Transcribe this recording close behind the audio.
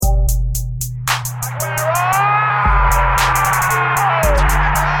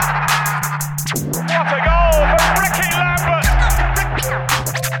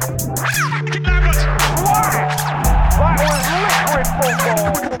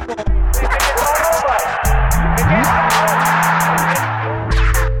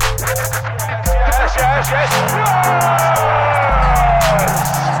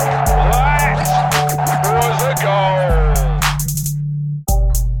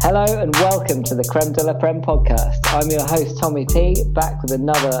Hello and welcome to the Creme de la Prem podcast. I'm your host Tommy P, back with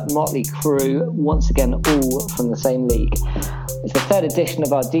another motley crew, once again all from the same league. It's the third edition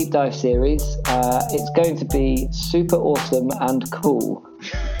of our deep dive series. It's going to be super awesome and cool.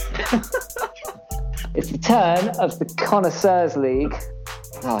 It's the turn of the Connoisseurs League.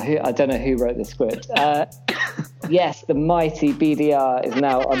 I don't know who wrote the script. Yes, the mighty BDR is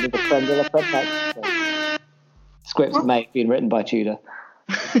now under the Creme de la Prem. Scripts may have been written by Tudor.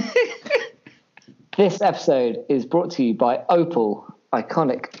 This episode is brought to you by Opel,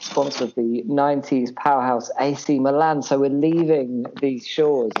 iconic sponsor of the 90s powerhouse AC Milan. So we're leaving these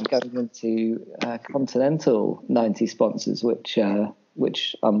shores and going into continental 90s sponsors, which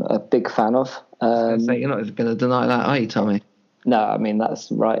I'm a big fan of. So you're not going to deny that, are you, Tommy? No, I mean,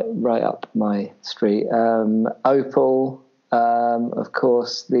 that's right up my street. Opel, of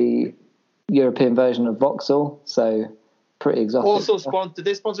course, the European version of Vauxhall, so pretty exotic. Also, did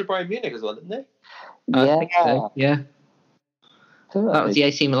they sponsor Bayern Munich as well, didn't they? Yeah. I think so, yeah. That was the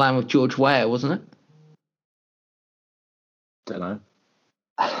AC Milan with George Weah, wasn't it? Don't know.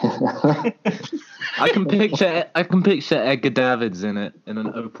 I can picture Edgar Davids in it in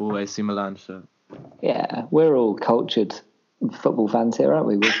an Opel AC Milan shirt. Yeah, we're all cultured football fans here, aren't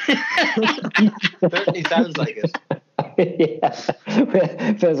we? Certainly sounds like it. Yeah,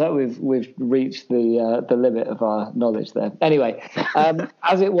 feels like we've reached the limit of our knowledge there. Anyway,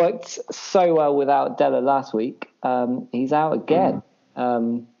 as it worked so well without Della last week, he's out again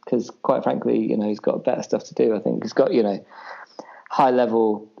because, quite frankly, he's got better stuff to do. I think he's got high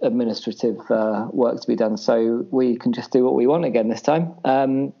level administrative work to be done, so we can just do what we want again this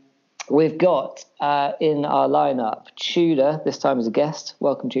time. We've got in our lineup Tudor this time as a guest.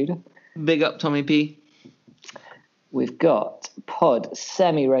 Welcome, Tudor. Big up, Tommy P. We've got pod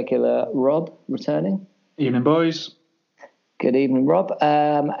semi-regular Rob returning. Evening, boys. Good evening, Rob.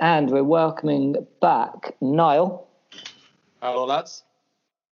 And we're welcoming back Niall. Hello, lads.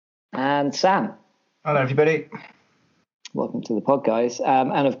 And Sam. Hello, everybody. Welcome to the pod, guys.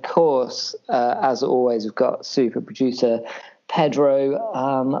 And of course, as always, we've got super producer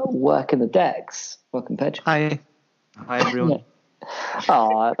Pedro working the decks. Welcome, Pedro. Hi everyone. Yeah.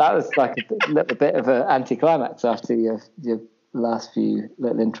 Oh, that was like a little bit of an anticlimax after your last few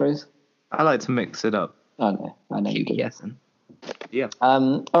little intros. I like to mix it up. I know you do. Yes. Yeah.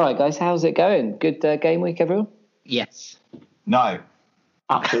 All right, guys, how's it going? Good game week, everyone? Yes. No.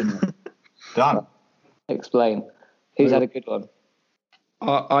 Absolutely. Done. Explain. Who's had a good one?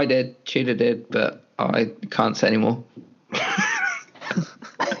 I did. Tudor did, but I can't say anymore.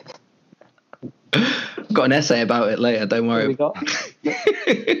 Got an essay about it later. Don't worry. What have we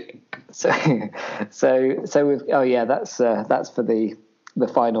got? so we've. Oh yeah, that's for the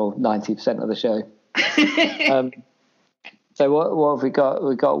final 90% of the show. So what have we got?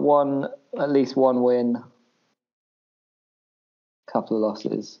 We've got at least one win, couple of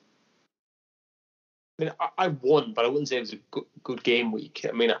losses. I mean, I won, but I wouldn't say it was a good game week.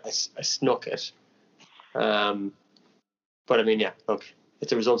 I mean, I snuck it. But I mean, yeah, look,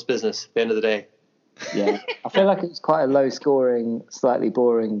 it's a results business at the end of the day. Yeah, I feel like it was quite a low-scoring, slightly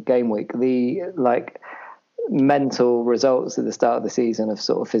boring game week. The mental results at the start of the season have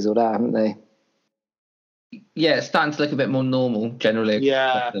sort of fizzled out, haven't they? Yeah, it's starting to look a bit more normal generally.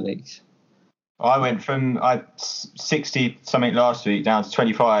 Yeah. The leagues. I went from 60 something last week down to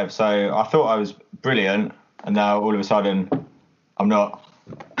 25, so I thought I was brilliant, and now all of a sudden I'm not.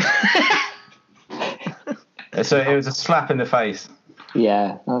 So it was a slap in the face.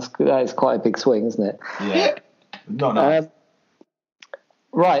 Yeah, that's quite a big swing, isn't it? Yeah, not nice.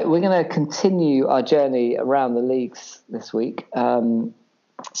 Right, we're going to continue our journey around the leagues this week. So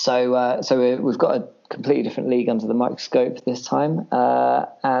we've got a completely different league under the microscope this time,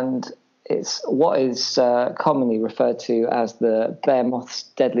 and it's what is commonly referred to as the Bear Moth's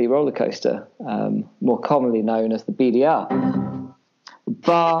Deadly Roller Coaster, more commonly known as the BDR. The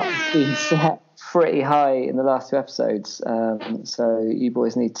bar has been set pretty high in the last two episodes, so you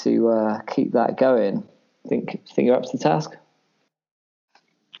boys need to keep that going. Think you're up to the task?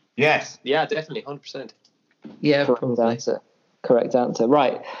 Yes. Yeah, definitely, 100%. Yeah, Correct answer.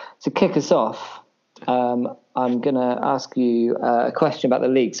 Right. To kick us off, I'm going to ask you a question about the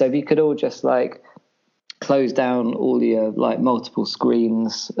league. So if you could all just close down all your multiple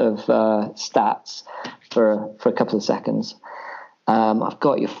screens of stats for a couple of seconds. I've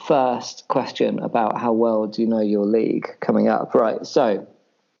got your first question about how well do you know your league coming up. Right. So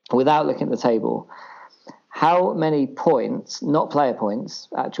without looking at the table, how many points, not player points,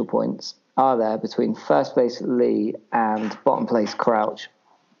 actual points, are there between first place Lee and bottom place Crouch?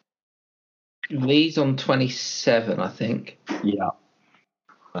 Lee's on 27, I think. Yeah.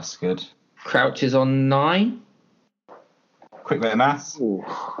 That's good. Crouch is on 9. Quick bit of maths. Ooh,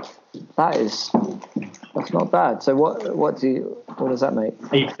 that's not bad. So what does that make?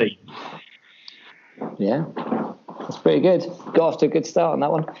 18. Yeah, that's pretty good. Got off to a good start on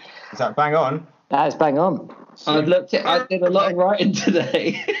that one. Is that bang on? That is bang on. I did a lot of writing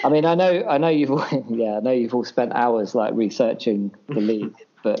today. I mean, I know you've all spent hours like researching the league,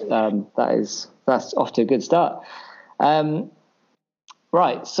 but that's off to a good start.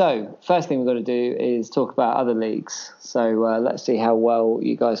 Right, so first thing we've got to do is talk about other leagues. So let's see how well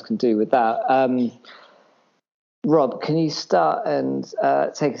you guys can do with that. Rob, can you start and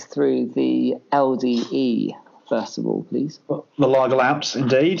take us through the LDE first of all, please? The Lager Lamps,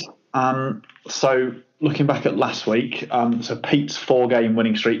 indeed. So looking back at last week, so Pete's 4-game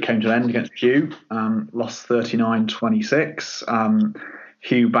winning streak came to an end against Hugh, lost 39-26.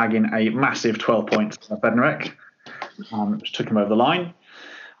 Hugh bagging a massive 12 points at Bednarek, which took him over the line.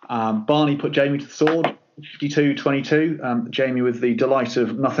 Barney put Jamie to the sword, 52-22. Jamie with the delight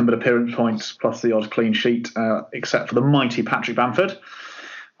of nothing but appearance points plus the odd clean sheet, except for the mighty Patrick Bamford.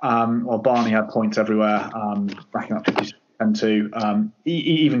 While Barney had points everywhere, racking up 52-2. He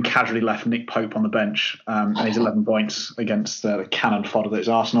even casually left Nick Pope on the bench, and his 11 points against the cannon fodder that is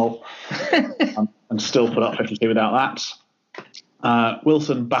Arsenal, and still put up 52 without that.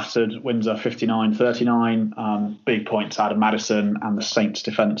 Wilson battered Windsor 59-39. Big points out of Madison and the Saints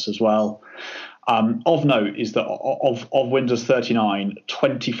defence as well. Of note is that of Windsor's 39,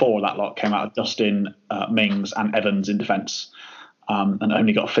 24 of that lot came out of Dustin, Mings and Evans in defence, and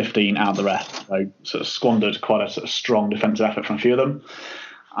only got 15 out of the rest. So sort of squandered quite a sort of strong defensive effort from a few of them.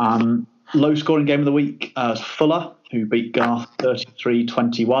 Low scoring game of the week, Fuller, who beat Garth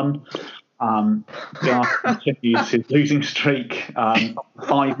 33-21. Garth continues his losing streak,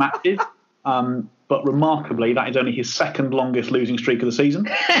 5 matches, but remarkably, that is only his second longest losing streak of the season.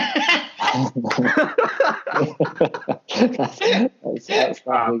 that's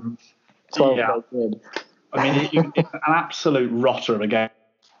 12 good. I mean, it's an absolute rotter of a game,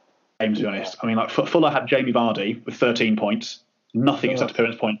 to be honest. I mean, like Fuller had Jamie Vardy with 13 points, nothing except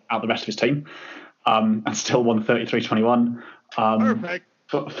appearance point out the rest of his team, and still won 33-21. Perfect.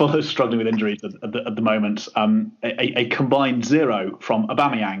 Fuller's struggling with injuries at the moment. A combined 0 from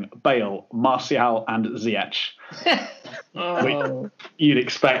Aubameyang, Bale, Martial, and Ziyech. Which you'd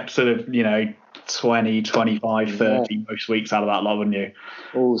expect sort of, 20, 25, 30 most weeks out of that lot, wouldn't you?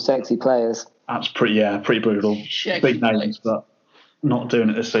 All sexy players. That's pretty brutal. Big names, but not doing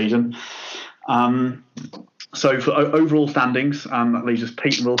it this season. So for overall standings, that leaves us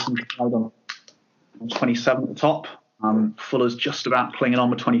Pete and Wilson on 27 at the top. Fuller's just about clinging on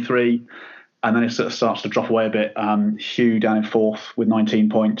with 23, and then it sort of starts to drop away a bit. Hugh down in 4th with 19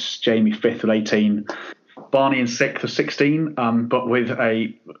 points, Jamie 5th with 18, Barney in 6th with 16, but with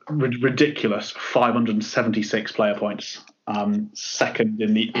a ridiculous 576 player points, second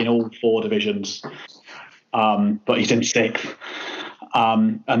in all 4 divisions, but he's in 6th.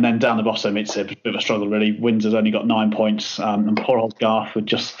 And then down the bottom, it's a bit of a struggle, really. Windsor's only got 9 points, and poor old Garth with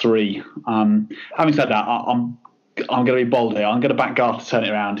just 3. Having said that, I'm going to be bold here. I'm going to back Garth to turn it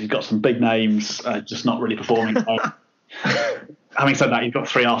around. He's got some big names, just not really performing. Having said that, you've got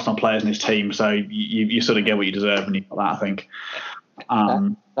 3 Arsenal players in his team, so you sort of get what you deserve when you've got that, I think.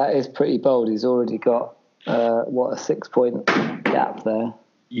 That is pretty bold. He's already got, a 6-point gap there.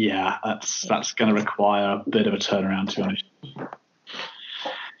 Yeah, that's going to require a bit of a turnaround, to be honest.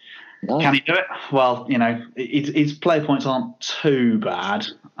 Nice. Can he do it? Well, his player points aren't too bad,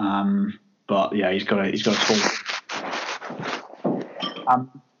 but yeah, he's got a tall.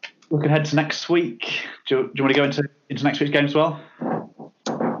 Looking ahead to next week, do you want to go into next week's game as well?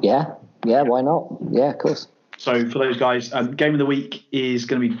 Yeah, why not? Yeah, of course. So for those guys, game of the week is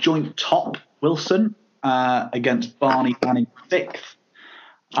going to be joint top Wilson against Barney down in 6th.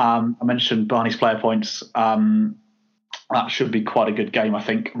 I mentioned Barney's player points. That should be quite a good game, I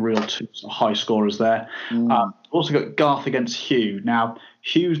think. Real 2 high scorers there. Also got Garth against Hugh. Now,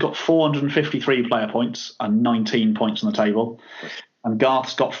 Hugh's got 453 player points and 19 points on the table. And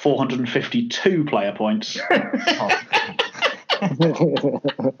Garth's got 452 player points.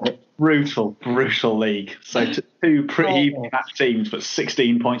 Brutal league. So 2 pretty even matched teams, but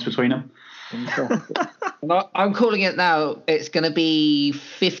 16 points between them. I'm calling it now. It's going to be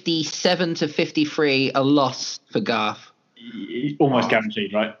 57-53, a loss for Garth. Almost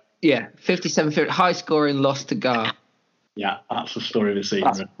guaranteed, right? Yeah, 57-50, high scoring loss to Garth. Yeah, that's the story of the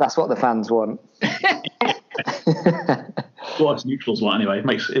season. That's what the fans want. Well, it's neutrals want anyway. It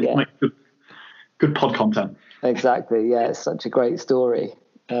makes good pod content. Exactly. Yeah, it's such a great story.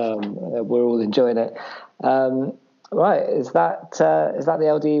 We're all enjoying it. Right, is that the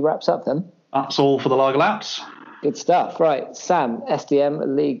LDE wraps up then? That's all for the Lager Laps. Good stuff. Right, Sam, SDM, a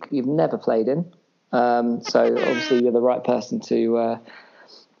league you've never played in. So obviously you're the right person to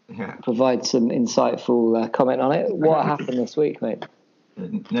provide some insightful comment on it. What happened this week, mate?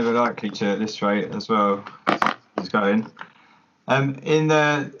 Never likely to at this rate as well. He's going. In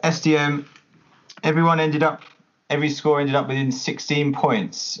the SDM, every score ended up within 16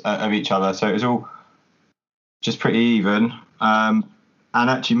 points of each other. So it was all just pretty even. And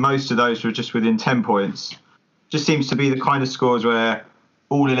actually most of those were just within 10 points. Just seems to be the kind of scores where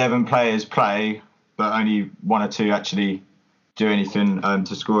all 11 players play, but only one or two actually do anything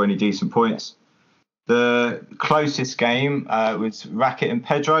to score any decent points. The closest game was Racket and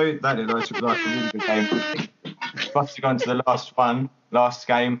Pedro. That looked like a really good game. Must have gone to the last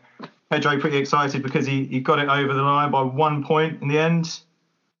game. Pedro pretty excited because he got it over the line by 1 point in the end.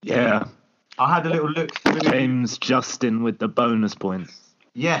 Yeah. I had a little look through. James Justin with the bonus points.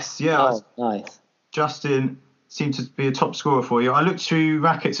 Yes, yeah. Oh, nice. Justin seemed to be a top scorer for you. I looked through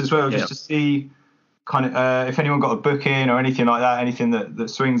Rackets as well just to see kind of if anyone got a booking or anything like that, anything that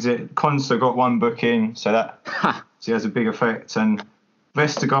swings it. Consta got one booking, so that has a big effect. And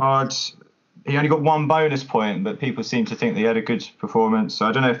Vestergaard, he only got 1 bonus point, but people seem to think that he had a good performance. So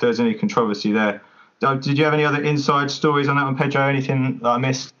I don't know if there's any controversy there. Did you have any other inside stories on that one, Pedro? Anything that I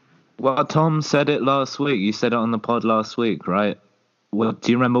missed? Well, Tom said it last week. You said it on the pod last week, right? Well,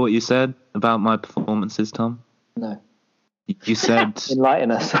 do you remember what you said about my performances, Tom? No. You said... Enlighten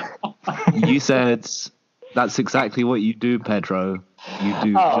us. You said that's exactly what you do, Pedro. You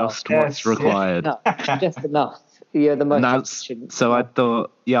do what's required. No, just enough. You're the most efficient. So I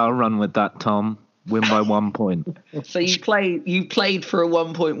thought, I'll run with that, Tom. Win by 1 point. So you played for a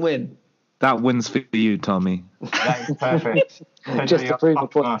 1 point win. That wins for you, Tommy. That is perfect. Just to prove the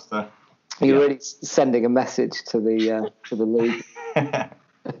point. Master. You're really sending a message to the league. I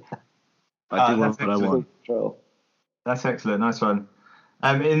do want what I want. That's excellent. Nice one.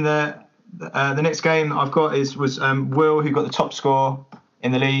 In the next game I've got was Will, who got the top score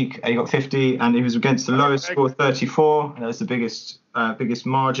in the league. He got 50, and he was against the lowest score, 34. That's the biggest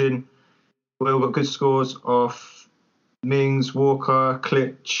margin. Will got good scores off Mings, Walker,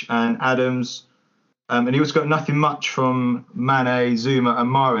 Klitsch, and Adams. And he also got nothing much from Mane, Zuma, and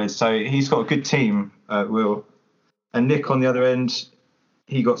Mahrez. So he's got a good team, Will. And Nick on the other end,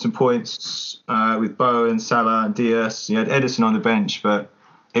 he got some points with Bowen, Salah, and Diaz. He had Edison on the bench, but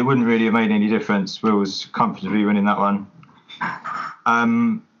it wouldn't really have made any difference. Will was comfortably winning that one.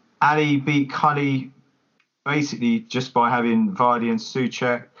 Ali beat Cully basically just by having Vardy and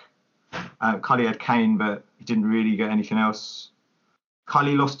Souček. Cully had Kane, but he didn't really get anything else.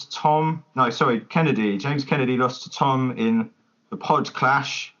 Cully lost to Tom. No, sorry, Kennedy. James Kennedy lost to Tom in the pod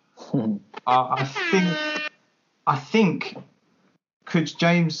clash. I think could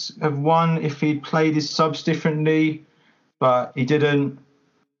James have won if he'd played his subs differently, but he didn't.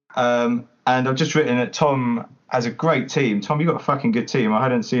 And I've just written that Tom has a great team. Tom, you got a fucking good team. I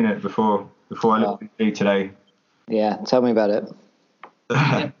hadn't seen it before I looked at it today. Yeah, tell me about it.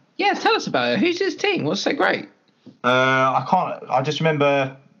 Yeah, tell us about it. Who's his team? What's so great? I can't. I just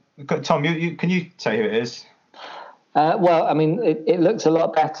remember. Tom, can you say who it is? Well, I mean, it looks a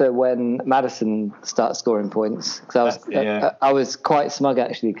lot better when Maddison starts scoring points. Because I was quite smug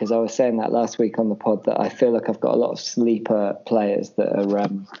actually, because I was saying that last week on the pod that I feel like I've got a lot of sleeper players that are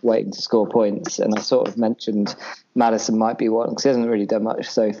waiting to score points, and I sort of mentioned Maddison might be one because he hasn't really done much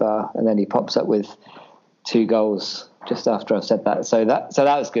so far, and then he pops up with 2 goals just after I've said that. So that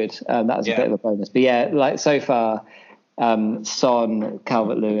was good. That was a bit of a bonus. But yeah, like so far, Son,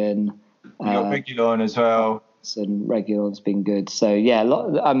 Calvert-Lewin, you got Reguilon as well. And Reguilon's been good. So yeah,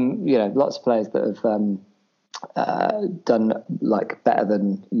 lots of players that have done like better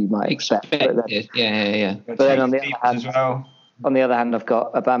than you might expect. But then, yeah. But then on the other hand, I've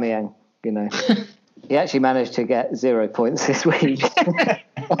got Aubameyang. You know, he actually managed to get 0 points this week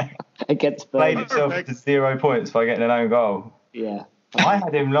against Burnley. Played himself to 0 points by getting an own goal. Yeah, I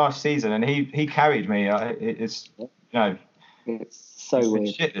had him last season, and he carried me. It's so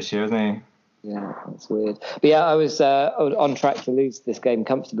weird. Shit this year, isn't he? Yeah, that's weird. But yeah, I was on track to lose this game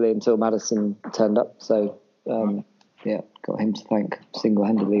comfortably until Maddison turned up. So got him to thank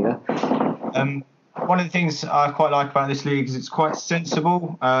single-handedly there. One of the things I quite like about this league is it's quite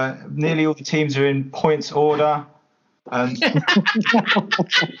sensible. Nearly all the teams are in points order. That's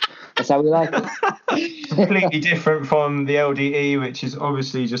how we like it. Completely different from the LDE, which is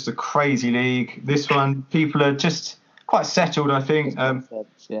obviously just a crazy league. This one, people are just quite settled, I think.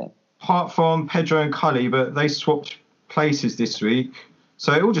 Apart from Pedro and Cully, but they swapped places this week.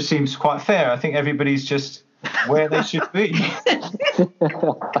 So it all just seems quite fair. I think everybody's just where they should be.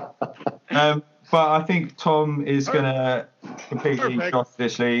 But I think Tom is going to completely cross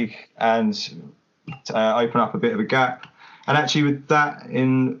this league and open up a bit of a gap. And actually, with that,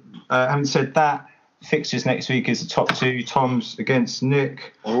 having said that, fixtures next week is the top two. Tom's against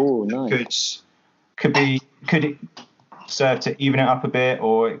Nick. Oh, nice. Could it serve to even it up a bit,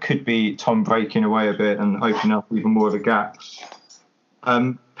 or it could be Tom breaking away a bit and opening up even more of a gap.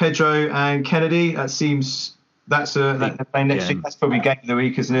 Pedro and Kennedy. That's next week. That's probably game of the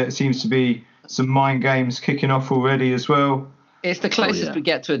week, isn't it? It seems to be some mind games kicking off already as well. It's the closest we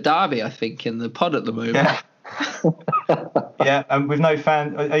get to a derby, I think, in the pod at the moment. Yeah. Yeah, with no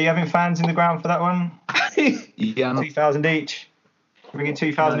fans. Are you having fans in the ground for that one? Yeah. 2,000 each. Bringing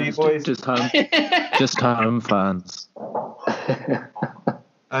 2,000 each, boys. Just home fans.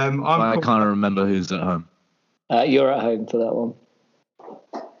 I can't remember who's at home. You're at home for that one.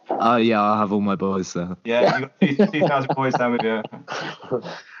 Yeah, I'll have all my boys there. Yeah, you got 2,000 boys down with you.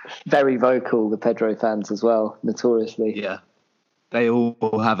 Very vocal, the Pedro fans as well, notoriously. Yeah. They all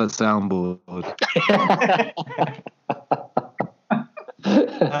have a soundboard.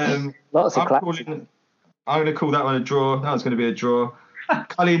 Lots of claps. I'm going to call that one a draw. That one's going to be a draw.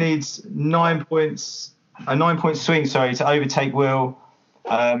 Cully needs 9 points, a 9-point swing, to overtake Will.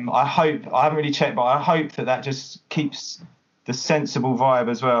 I haven't really checked, but I hope that just keeps the sensible vibe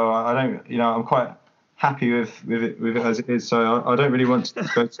as well. I'm quite happy with it as it is, so I don't really want to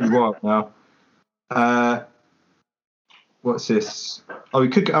go too wild now. What's this?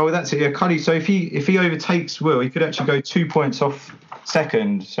 That's it. Yeah, Cully. So if he overtakes Will, he could actually go 2 points off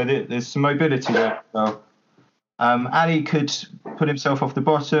second. So there's some mobility there. So, Ali could put himself off the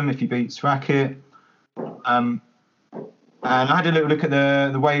bottom if he beats Racket. And I had a little look at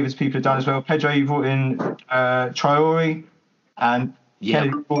the waivers people have done as well. Pedro, you brought in Traore, and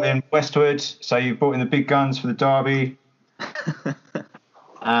Kennedy brought in Westwood. So you brought in the big guns for the derby.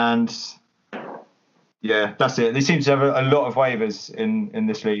 And yeah, that's it. They seem to have a lot of waivers in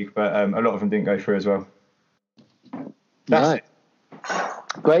this league, but a lot of them didn't go through as well. That's it.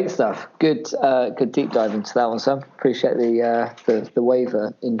 Great stuff. Good deep dive into that one, Sam. Appreciate the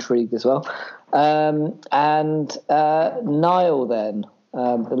waiver intrigue as well. And Niall, then,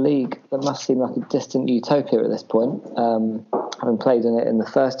 the league that must seem like a distant utopia at this point. Having played in it in the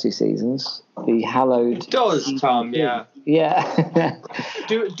first two seasons, the hallowed. It does, Tom? Yeah. Yeah.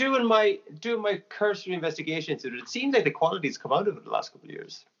 doing my cursory investigation into it seems like the quality's come out of it the last couple of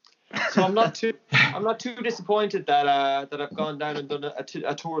years. So I'm not too disappointed that I've gone down and done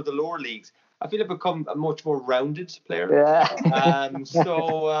a tour of the lower leagues. I feel I've become a much more rounded player. Yeah.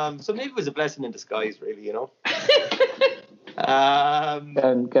 So maybe it was a blessing in disguise, really, you know.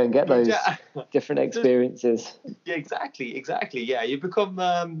 Go and get those different experiences. Yeah, exactly. Yeah, you become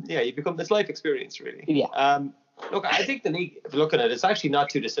this life experience, really. Yeah. Look, I think the league, if you look at it, it's actually not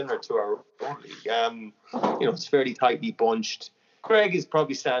too dissimilar to our own league. It's fairly tightly bunched. Greg is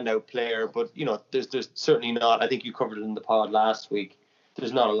probably standout player, but there's certainly not. I think you covered it in the pod last week.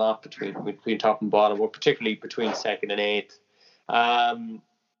 There's not a lot between top and bottom, or particularly between second and eighth.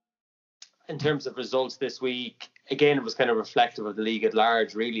 In terms of results this week, again, it was kind of reflective of the league at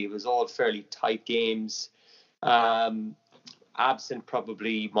large. Really, it was all fairly tight games. Absent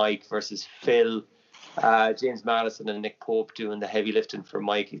probably Mike versus Phil. James Madison and Nick Pope doing the heavy lifting for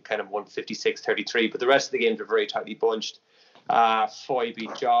Mike. He kind of won 56-33, but the rest of the games are very tightly bunched. Foy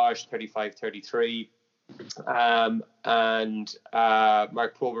beat Josh 35-33, and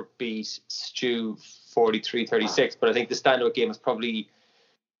Mark Probert beat Stu 43-36. But I think the standout game was probably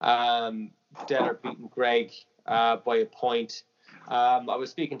Deller beating Greg by a point. I was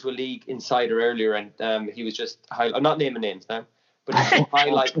speaking to a league insider earlier, and he was just I'm not naming names now, but he was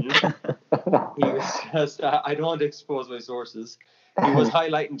highlighting. He was just I don't want to expose my sources. He was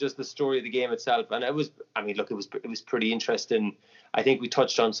highlighting just the story of the game itself, and it was pretty interesting. I think we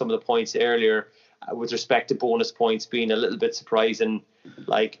touched on some of the points earlier with respect to bonus points being a little bit surprising,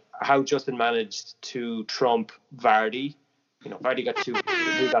 like how Justin managed to trump Vardy. Vardy got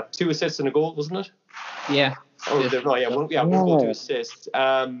two assists and a goal, wasn't it? Yeah. One goal, 2 assists.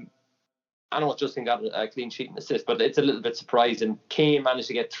 I know Justin got a clean sheet and assist, but it's a little bit surprising. Kane managed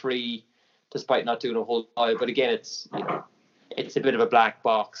to get 3 despite not doing a whole lot. But again, it's a bit of a black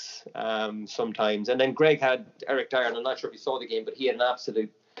box sometimes. And then Greg had Eric Dyer, and I'm not sure if you saw the game, but he had an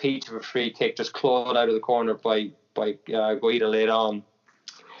absolute peach of a free kick just clawed out of the corner by Guaita late on.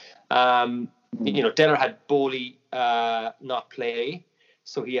 Deller had Bowley not play,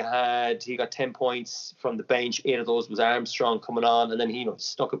 so he got 10 points from the bench. 8 of those was Armstrong coming on, and then he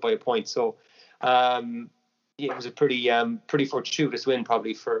stuck it by a point. So it was a pretty fortuitous win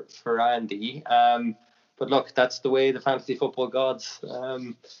probably for Andy. But look, that's the way the fantasy football gods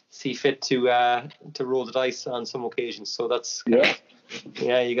see fit to roll the dice on some occasions. So that's you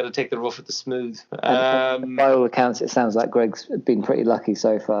got to take the rough with the smooth. By all accounts, it sounds like Greg's been pretty lucky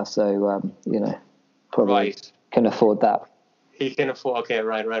so far. So probably can afford that. He can afford. Okay,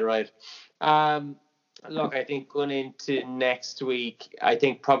 right. Look, I think going into next week, I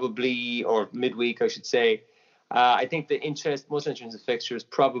think probably, or midweek, I should say, I think the most interesting fixture is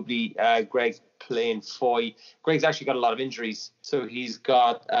probably Greg playing Foy. Greg's actually got a lot of injuries, so he's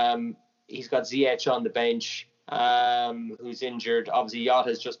got Ziyech on the bench, who's injured. Obviously, Yota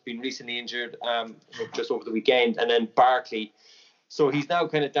has just been recently injured, just over the weekend, and then Barkley. So he's now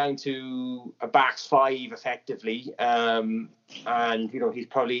kind of down to a back five effectively, and he's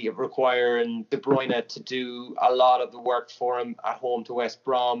probably requiring De Bruyne to do a lot of the work for him at home to West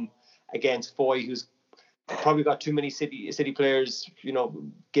Brom against Foy, who's probably got too many City players,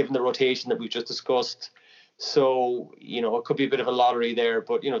 given the rotation that we've just discussed. So it could be a bit of a lottery there,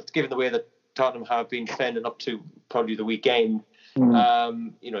 but given the way that Tottenham have been defending up to probably the weekend,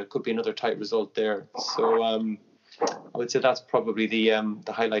 it could be another tight result there. So I would say that's probably the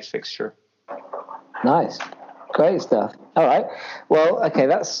highlight fixture. Nice. Great stuff. All right. Well, okay,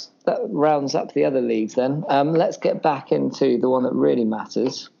 that rounds up the other leagues then. Let's get back into the one that really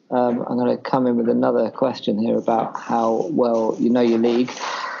matters. I'm going to come in with another question here about how well you know your league.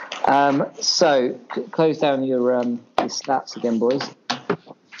 So close down your stats again, boys.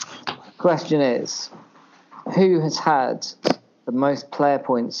 Question is, who has had the most player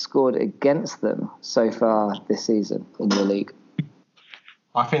points scored against them so far this season in your league?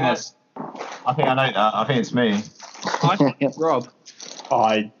 I think I know that. I think it's me. I think it's Rob.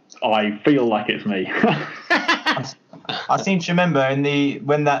 I feel like it's me. I seem to remember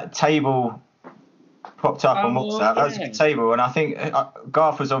when that table popped up on WhatsApp. That was a good table, and I think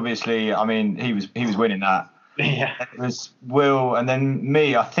Garth was obviously. He was winning that. Yeah. It was Will, and then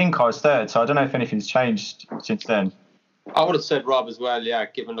me. I think I was third, so I don't know if anything's changed since then. I would have said Rob as well. Yeah,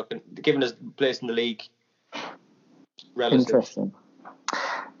 given his place in the league. Relative. Interesting.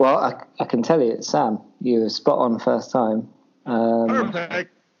 Well, I can tell you, Sam, you were spot on first time.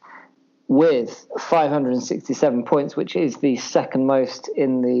 Perfect. With 567 points, which is the second most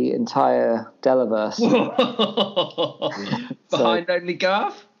in the entire Delaverse. Behind only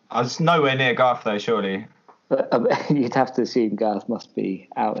Garth? I was nowhere near Garth though, surely. But you'd have to assume Garth must be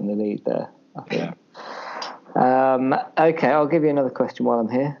out in the lead there, I think. Yeah. Okay, I'll give you another question while I'm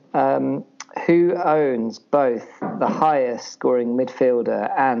here. Who owns both the highest scoring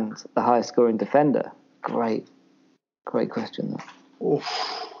midfielder and the highest scoring defender? Great question.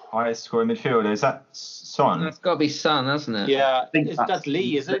 Highest scoring midfielder, is that Son? That's got to be Son, hasn't it? Yeah, that's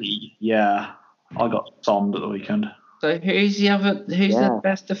Lee, is it? Yeah, I got Son at the weekend. So who's the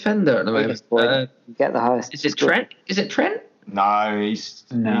best defender at the moment? Get the highest. Is it Trent? Is it Trent? No, he's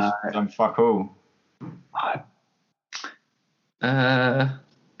done fuck all.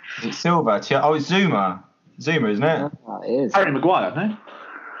 Is it Silva? Oh, it's Zuma. Zuma, isn't it? Oh, it is. Harry Maguire, no?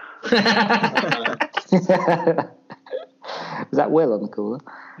 Is that Will on the caller?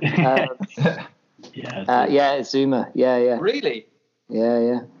 Yeah, it's Zuma. Yeah. Really?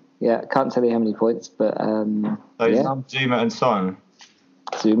 Yeah. Can't tell you how many points, but Zuma and Son.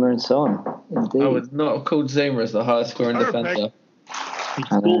 Zuma and Son, indeed. I would not have called Zuma as the highest scoring defender.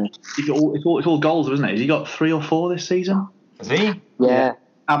 It's all goals, isn't it? Has he got 3 or 4 this season? Is he? Yeah.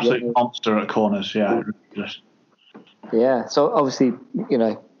 Absolute monster at corners, yeah. Yeah, so obviously,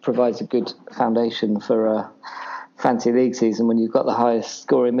 provides a good foundation for a fantasy league season when you've got the highest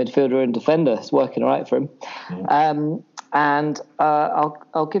scoring midfielder and defender. It's working all right for him. Yeah. And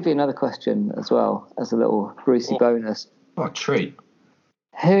I'll give you another question as well as a little Brucey bonus. What a treat.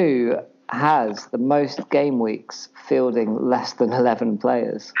 Who has the most game weeks fielding less than 11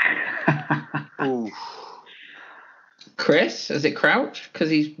 players? Chris? Is it Crouch?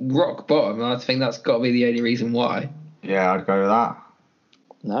 Because he's rock bottom, and I think that's got to be the only reason why. Yeah, I'd go with that.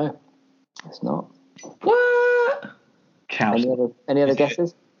 No, it's not. What? Any other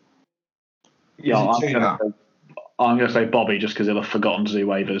guesses? Yeah, I'm going to say Bobby just because he'll have forgotten to do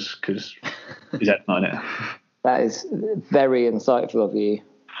waivers because he's not in it. That is very insightful of you.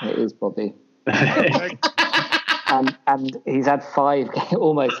 It is Bobby. and he's had 5,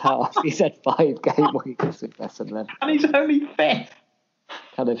 almost half. He's had 5 game weeks with less than 11. And he's only 5th.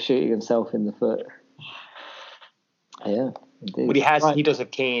 Kind of shooting himself in the foot. Yeah, indeed. But he does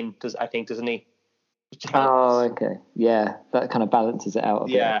have Kane, doesn't he? Oh, okay. Yeah, that kind of balances it out a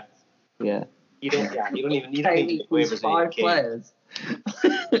bit. Yeah. You don't even need waivers. 5 players.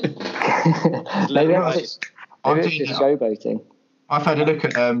 Maybe it's just showboating. I've had a look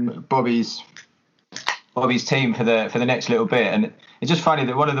at Bobby's Bobby's team for the next little bit. And it's just funny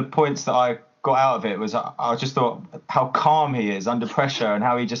that one of the points that I got out of it was I just thought how calm he is under pressure and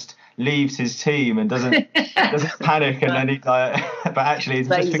how he just leaves his team and doesn't panic, and then he's like, but actually he's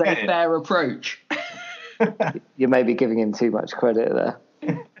just forgetting. A fair approach. You may be giving him too much credit there.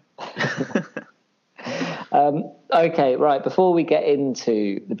 Okay, right. Before we get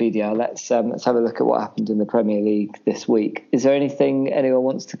into the BDR, let's have a look at what happened in the Premier League this week. Is there anything anyone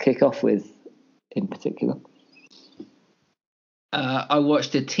wants to kick off with in particular? I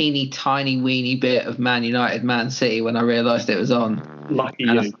watched a teeny tiny weeny bit of Man United Man City when I realised it was on. Lucky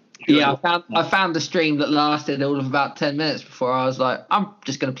you. Yeah, I found a stream that lasted all of about 10 minutes before I was like, I'm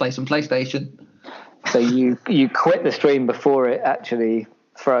just going to play some PlayStation. So you quit the stream before it actually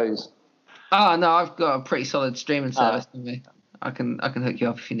froze? Oh no, I've got a pretty solid streaming service to me. I can hook you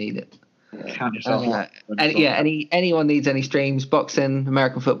up if you need it. Count yourself. Anyone needs any streams, boxing,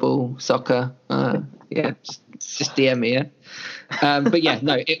 American football, soccer, just DM me. Yeah. But yeah,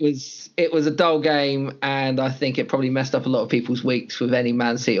 no, it was a dull game, and I think it probably messed up a lot of people's weeks with any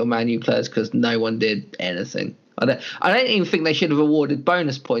Man City or Man U players because no one did anything. I don't even think they should have awarded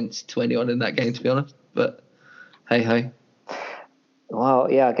bonus points to anyone in that game, to be honest. But hey ho.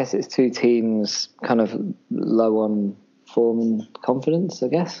 Well, yeah, I guess it's two teams kind of low on form and confidence, I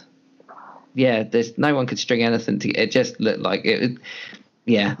guess. Yeah, there's no one could string anything together. It just looked like it.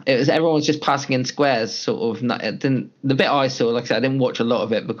 Yeah, it was. Everyone was just passing in squares, sort of. The bit I saw, like I said, I didn't watch a lot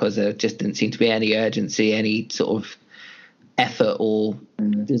of it because there just didn't seem to be any urgency, any sort of effort or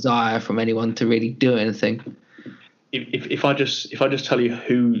desire from anyone to really do anything. If I just tell you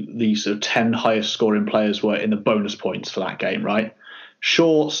who the sort of 10 highest scoring players were in the bonus points for that game, right?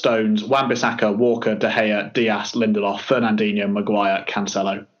 Shaw, Stones, Wan-Bissaka, Walker, De Gea, Diaz, Lindelof, Fernandinho, Maguire,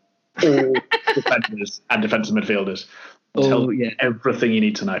 Cancelo. All defenders and defensive midfielders. Tell everything you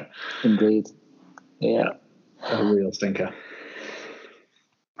need to know. Indeed. Yeah. A real stinker.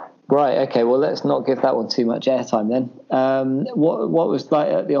 Right, okay, well, let's not give that one too much airtime then. What was like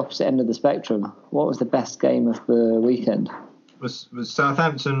at the opposite end of the spectrum? What was the best game of the weekend? Was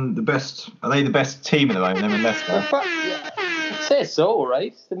Southampton the best? Are they the best team at the moment? Them and Leicester? I'd say so,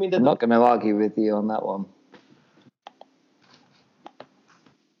 right? I mean, I'm not going to argue with you on that one.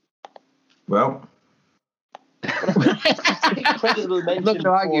 Well, incredible mention. I'm not going to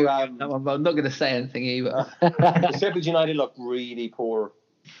argue on that one, but I'm not going to say anything either. Sheffield United look really poor.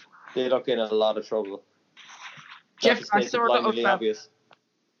 They look in a lot of trouble. Jeff, I saw a lot of. Obvious.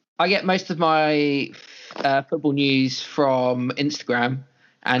 I get most of my football news from Instagram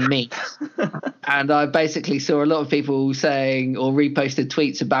and memes, and I basically saw a lot of people saying or reposted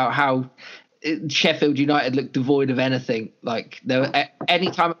tweets about how Sheffield United looked devoid of anything. Like any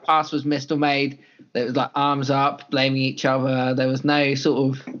time a pass was missed or made, there was like arms up, blaming each other. There was no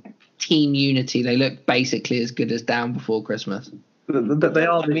sort of team unity. They looked basically as good as down before Christmas. They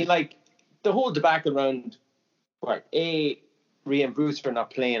are. I mean, like the whole debacle around, right? A, Ryan Brewster not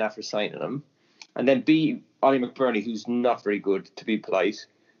playing after signing him, and then B, Ollie McBurney, who's not very good, to be polite,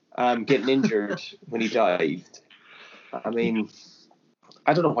 getting injured when he dived. I mean,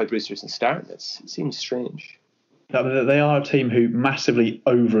 I don't know why Brewster isn't starting this. It seems strange. They are a team who massively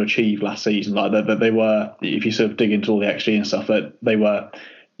overachieved last season. Like they were, if you sort of dig into all the XG and stuff, that they were,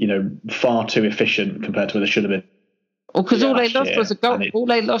 far too efficient compared to where they should have been. Well, because all they lost was a goal. All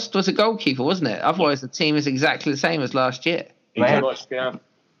they lost was a goalkeeper, wasn't it? Otherwise, the team is exactly the same as last year. They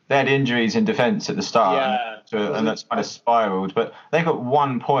had injuries in defence at the start, and that's kind of spiralled. But they got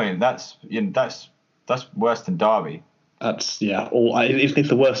 1 point. That's worse than Derby. That's it's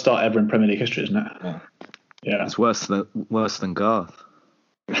the worst start ever in Premier League history, isn't it? Yeah. It's worse than Garth.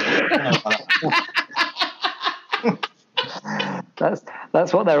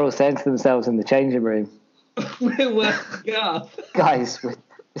 That's what they're all saying to themselves in the changing room. We're worse than Garth. Guys,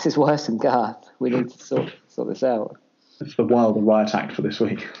 this is worse than Garth. We need to sort this out. It's the Wilder riot act for this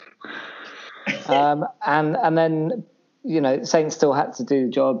week. And then Saints still had to do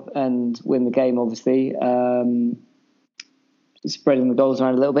the job and win the game. Obviously, spreading the goals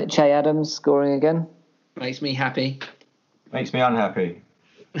around a little bit. Che Adams scoring again. Makes me happy. Makes me unhappy.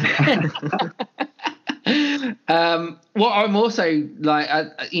 What I'm also like,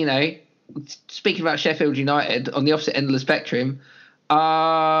 speaking about Sheffield United on the opposite end of the spectrum,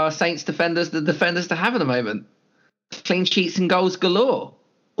 are Saints defenders the defenders to have at the moment? Clean sheets and goals galore,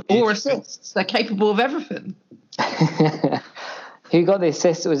 or assists. They're capable of everything. Who got the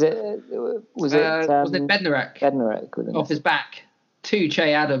assist? Was it Bednarek? Bednarek Off his back. 2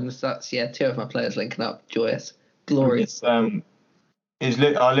 Che Adams. That's 2 of my players linking up. Joyous, glorious. Is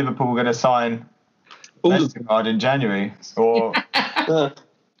Liverpool going to sign Vestergaard in January? Or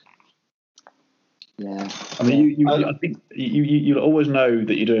Yeah. I mean, I think you'll always know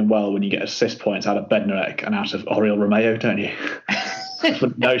that you're doing well when you get assist points out of Bednarek and out of Oriol Romeo, don't you?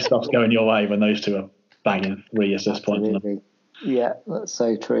 When no stuff's going your way when those two are banging 3 assist points. Yeah, that's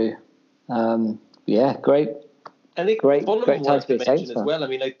so true. Yeah, great. I think great time to be to a mention Saints as fan. well. I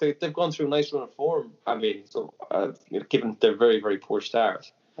mean, like they've gone through a nice run of form. I mean, so given their very, very poor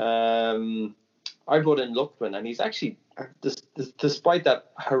start, I brought in Lookman, and he's actually, despite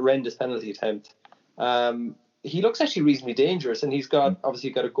that horrendous penalty attempt, he looks actually reasonably dangerous. And he's obviously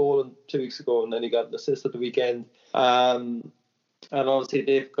got a goal 2 weeks ago, and then he got an assist at the weekend. And obviously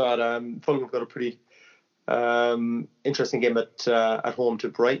they've got Fulham have got a pretty interesting game at home to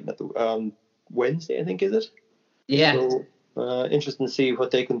Brighton at Wednesday, I think, is it? Yeah. So, interesting to see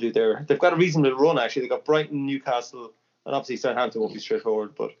what they can do there. They've got a reasonable run, actually. They've got Brighton, Newcastle, and obviously Southampton won't be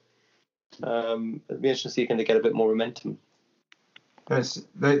straightforward, but it'll be interesting to see can they get a bit more momentum.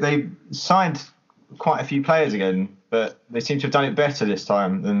 They signed quite a few players again, but they seem to have done it better this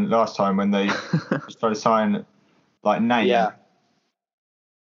time than last time when they just tried to sign like names. Yeah.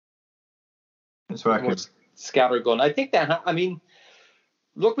 It's working. Scattergun. I think I mean,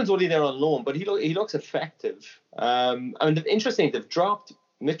 Lookman's only there on loan, but he looks effective. I mean, interesting. They've dropped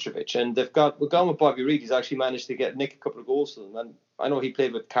Mitrovic, and we're going with Bobby Reid. He's actually managed to nick a couple of goals for them. And I know he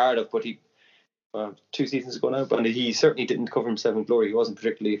played with Cardiff, but 2 seasons ago now. But he certainly didn't cover himself in glory. He wasn't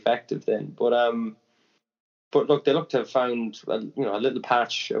particularly effective then. But look, they look to have found a little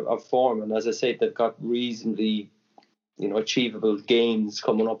patch of form, and as I say, they've got reasonably achievable games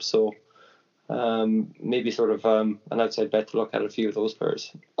coming up. So. Maybe sort of an outside bet to look at a few of those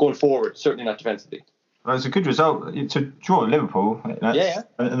players going forward. Certainly not defensively. Well, it's a good result to draw Liverpool. Yeah.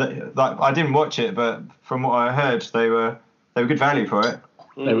 Like I didn't watch it, but from what I heard, they were good value for it.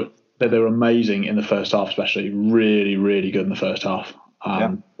 They were amazing in the first half, especially really, really good in the first half.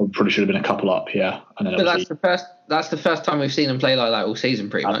 Probably should have been a couple up, yeah. And then that's the first time we've seen them play like that all season,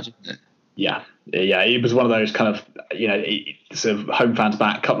 pretty much, isn't it? Yeah, it was one of those kind of sort of home fans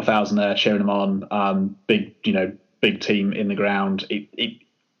back, couple of thousand there cheering them on. Big team in the ground.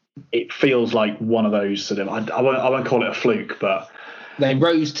 It feels like one of those sort of I won't call it a fluke, but they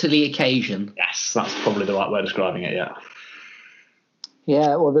rose to the occasion. Yes, that's probably the right way of describing it. Yeah.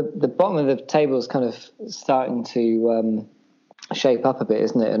 Yeah, well, the bottom of the table is kind of starting to shape up a bit,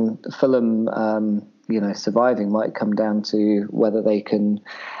 isn't it? And Fulham, surviving might come down to whether they can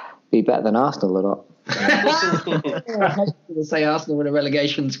be better than Arsenal or not. I was going to say Arsenal win a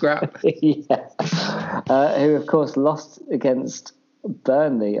relegation scrap. Yeah. Who, of course, lost against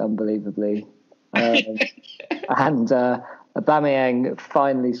Burnley, unbelievably. And Aubameyang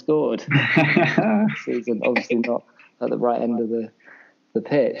finally scored this season, obviously not at the right end of the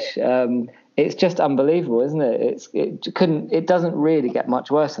pitch. It's just unbelievable, isn't it? It doesn't really get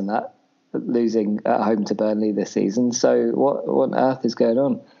much worse than that, losing at home to Burnley this season. So what on earth is going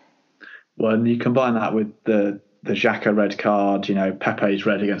on? Well, and you combine that with the Xhaka red card, Pepe's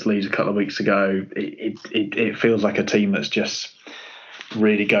red against Leeds a couple of weeks ago. It feels like a team that's just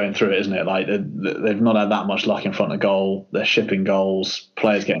really going through it, isn't it? Like they've not had that much luck in front of goal. They're shipping goals,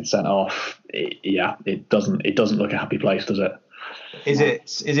 players getting sent off. It doesn't look a happy place, does it? Is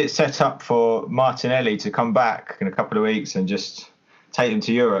it set up for Martinelli to come back in a couple of weeks and just take them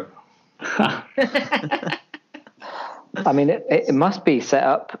to Europe? I mean, it must be set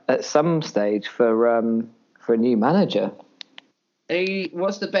up at some stage for a new manager.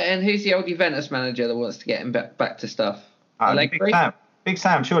 What's the bet? And who's the old Juventus manager that wants to get him back to stuff? Big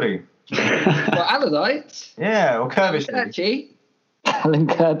Sam, surely. Well, Allardyce. Yeah, or Kirbishley. Alan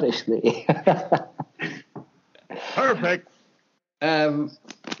Kirbishley. Perfect.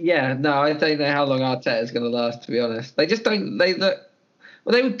 Yeah, no, I don't know how long Arteta is going to last, to be honest. They just don't. They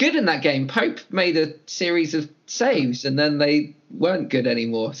were good in that game. Pope made a series of saves, and then they weren't good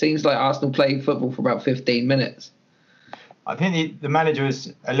anymore. Seems like Arsenal played football for about 15 minutes. I think the manager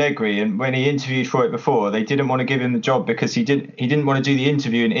was Allegri, and when he interviewed for it before, they didn't want to give him the job because he didn't want to do the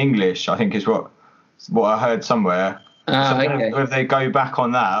interview in English. I think is what I heard somewhere. Okay. Whether they go back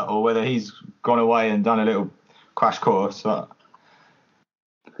on that or whether he's gone away and done a little crash course.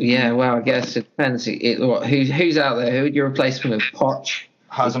 Yeah, well, I guess it depends. Who's out there? Who would your replacement of Koch?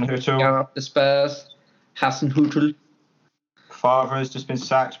 Hasenhüttl. Go up the Spurs. Hasenhüttl. Favre has just been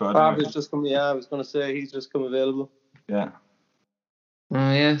sacked, but Favre's just come. Yeah, I was going to say he's just come available. Yeah.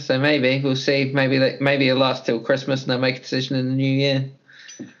 Oh yeah, so maybe we'll see. Maybe it'll last till Christmas and they'll make a decision in the new year.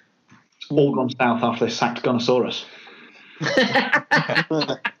 It's all gone south after they sacked Gonosaurus.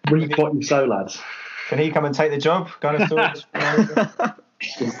 Reap what you sow, lads. Can he come and take the job, Gonosaurus?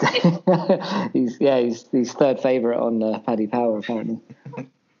 he's third favourite on Paddy Power apparently.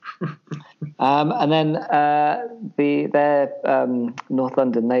 And then their North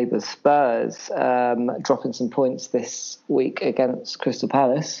London neighbours, Spurs, dropping some points this week against Crystal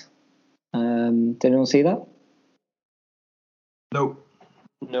Palace. Did anyone see that? Nope.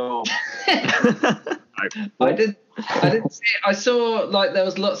 No. I didn't see it. I saw like there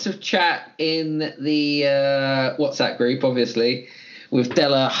was lots of chat in the WhatsApp group, obviously, with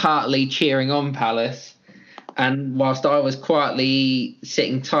Della heartily cheering on Palace. And whilst I was quietly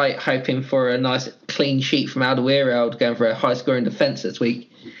sitting tight, hoping for a nice clean sheet from Alderweireld, going for a high-scoring defence this week,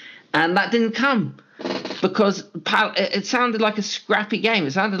 and that didn't come because it sounded like a scrappy game.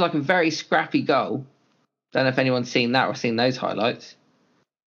 It sounded like a very scrappy goal. Don't know if anyone's seen that or seen those highlights.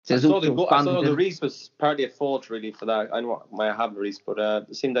 So I saw the Reece was partly at fault really for that. I know I have Reece, but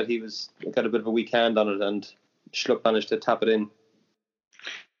it seemed that he got a bit of a weak hand on it, and Schlupp managed to tap it in.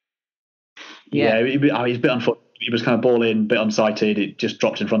 Yeah, he's a bit unfortunate. He was kind of ball in, a bit unsighted. It just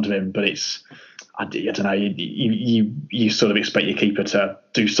dropped in front of him, but I don't know. You sort of expect your keeper to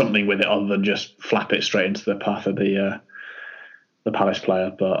do something with it other than just flap it straight into the path of the Palace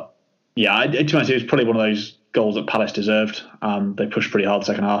player. But yeah, to be honest, it was probably one of those goals that Palace deserved. They pushed pretty hard the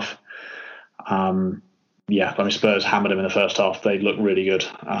second half. Spurs hammered him in the first half. They looked really good.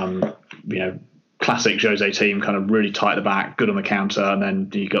 Classic Jose team, kind of really tight at the back, good on the counter, and then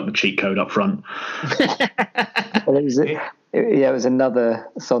you got the cheat code up front. Well, it was another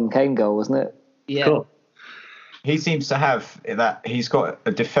Son Kane goal, wasn't it? Yeah. Cool. He seems to have that. He's got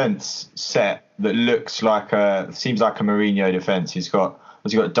a defence set that seems like a Mourinho defence. He's got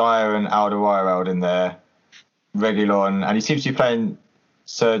Dyer and Alderweireld in there, Reguilon, and he seems to be playing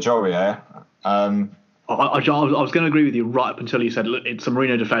Serge Aurier. I was going to agree with you right up until you said, look, it's a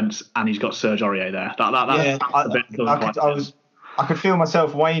Mourinho defence and he's got Serge Aurier there. I could feel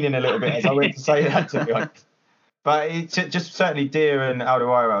myself waning a little bit as I went to say that, to be honest. But it's just certainly Deer and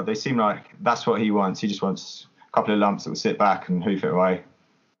Alderweireld, they seem like that's what he wants. He just wants a couple of lumps that will sit back and hoof it away.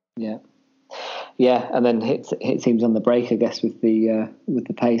 Yeah. Yeah, and then hit teams on the break, I guess, with the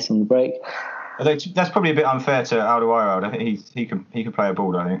pace on the break. Although that's probably a bit unfair to Alderweireld. I think he can play a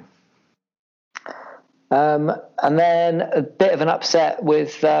ball, I think. And then a bit of an upset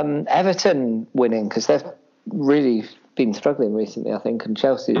with Everton winning because they've really been struggling recently, I think, and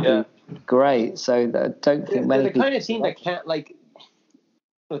Chelsea have been great. So I don't think many. They're the kind of team that can't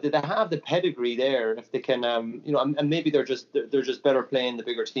did they have the pedigree there? If they can, and maybe they're just better playing the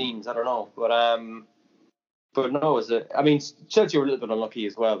bigger teams. I don't know, but no, Chelsea were a little bit unlucky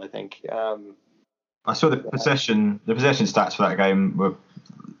as well. I think. I saw the possession stats for that game were.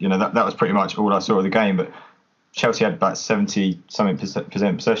 That was pretty much all I saw of the game, but Chelsea had about 70-something percent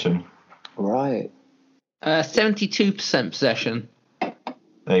possession. Right. 72% possession.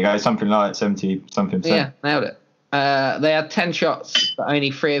 There you go, something like 70-something percent. Yeah, nailed it. They had 10 shots, but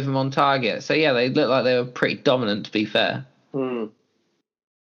only 3 of them on target. So, yeah, they looked like they were pretty dominant, to be fair.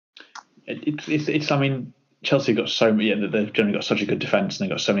 Chelsea got so many, they've generally got such a good defence and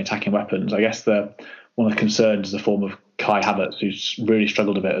they've got so many attacking weapons. I guess one of the concerns is the form of Kai Havertz, who's really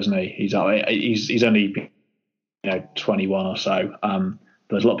struggled a bit, hasn't he? He's only 21 or so.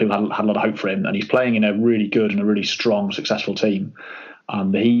 There's a lot of people had a lot of hope for him, and he's playing in a really good and a really strong, successful team.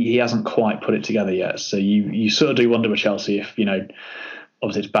 But he hasn't quite put it together yet. So you sort of do wonder with Chelsea if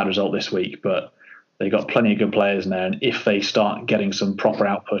obviously it's a bad result this week, but they've got plenty of good players in there, and if they start getting some proper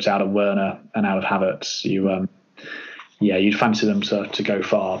output out of Werner and out of Havertz, you'd fancy them to go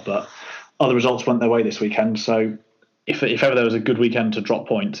far. But other results went their way this weekend, so if ever there was a good weekend to drop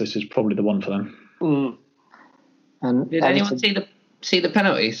points, this is probably the one for them. Did anyone see the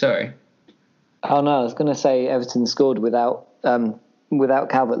penalty? Sorry. Oh no, I was going to say Everton scored without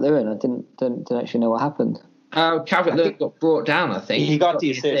Calvert-Lewin. I didn't actually know what happened. Oh, Calvert-Lewin got brought down, I think. He got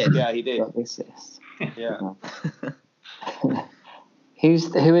the assist. Yeah, he did. Got the assist. Yeah. Who is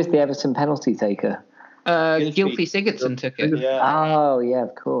the Everton penalty taker? Gylfi Sigurdsson took it. Yeah. Oh yeah,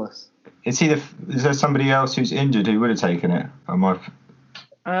 of course. Is there somebody else who's injured who would have taken it? He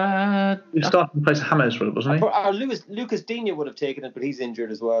started in place of James, wasn't he? Lucas Digne would have taken it, but he's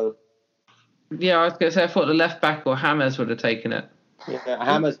injured as well. Yeah, I was going to say I thought the left back or James would have taken it. Yeah,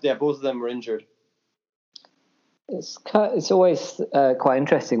 James. Yeah, both of them were injured. It's always quite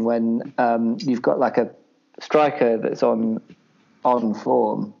interesting when you've got like a striker that's on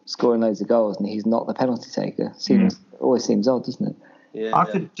form, scoring loads of goals, and he's not the penalty taker. Always seems odd, doesn't it? Yeah.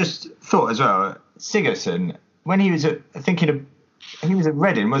 I just thought as well, Sigurdsson, when he was at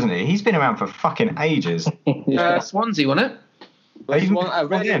Reading, wasn't he? He's been around for fucking ages. Swansea, wasn't it?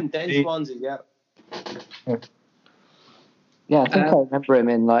 Reading, then Swansea, yeah. Yeah, I think I remember him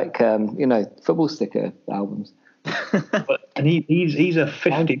in football sticker albums. But And he's a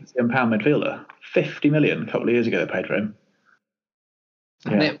 £50 million midfielder. 50 million a couple of years ago they paid for him.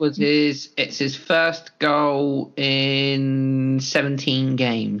 And it's his first goal in 17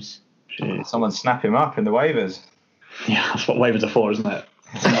 games. Jeez. Someone snap him up in the waivers. Yeah, that's what waivers are for, isn't it?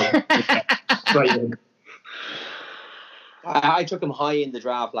 Great. I took him high in the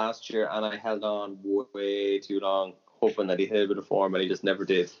draft last year, and I held on way too long, hoping that he'd hit a bit of form, and he just never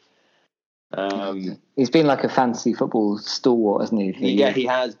did. He's been like a fantasy football stalwart, hasn't he? Yeah, he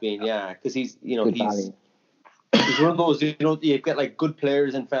has been. Yeah, because he's one of those. You get like good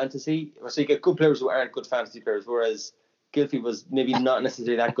players in fantasy, so you get good players who aren't good fantasy players, whereas Gylfi was maybe not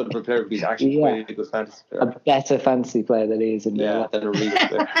necessarily that good of a player, but he's actually quite a good fantasy player. A better fantasy player than he is in real life. Than a real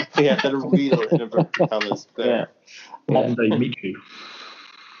player. Than a real inverted commas player. Modern day Michu.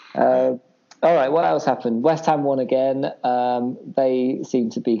 All right, what else happened? West Ham won again. They seem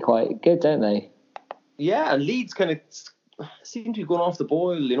to be quite good, don't they? Yeah, and Leeds kind of seem to be going off the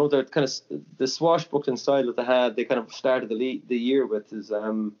boil. They're kind of the swashbuckling style that they had. They kind of started the year with is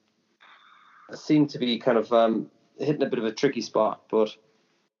seemed to be kind of hitting a bit of a tricky spot. But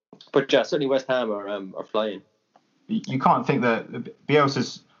yeah, certainly West Ham are flying. You can't think that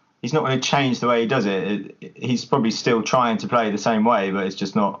Bielsa's. He's not going to change the way he does it. He's probably still trying to play the same way, but it's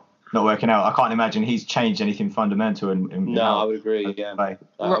just not working out. I can't imagine he's changed anything fundamental. I would agree. Yeah.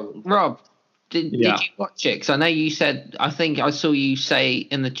 Rob, did you watch it? Because I know you said, I think I saw you say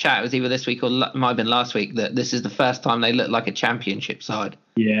in the chat, it was either this week or it might have been last week, that this is the first time they look like a championship side.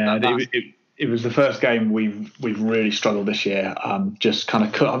 Yeah, it was the first game we've really struggled this year. Just kind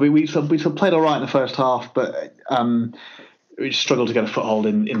of cut. I mean, we played all right in the first half, but we just struggled to get a foothold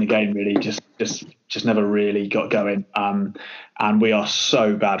in the game. Really, just never really got going. And we are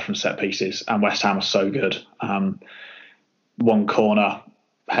so bad from set pieces, and West Ham are so good. One corner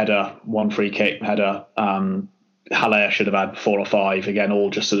header, one free kick header. Haller should have had 4 or 5. Again, all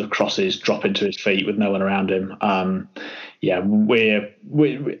just sort of crosses drop into his feet with no one around him. Our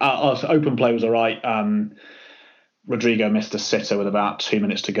open play was all right. Rodrigo missed a sitter with about 2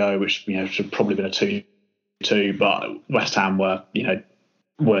 minutes to go, which should have probably been a 2-2. But West Ham were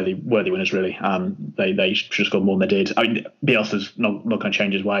worthy winners really. They should have scored more than they did. I mean, Bielsa's not going to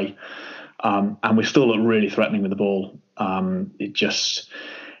change his way, and we still look really threatening with the ball.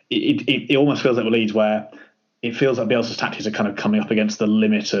 It almost feels like with Leeds where it feels like Bielsa's tactics are kind of coming up against the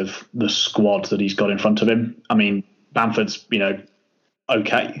limit of the squad that he's got in front of him. I mean, Bamford's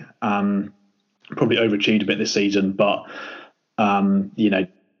okay, probably overachieved a bit this season, but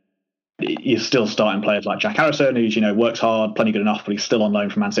you're still starting players like Jack Harrison, who's works hard, plenty good enough, but he's still on loan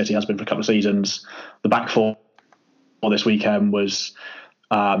from Man City, has been for a couple of seasons. The back four this weekend was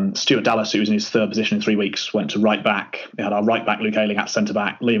Stuart Dallas, who was in his third position in 3 weeks, went to right back. We had our right back Luke Ayling at centre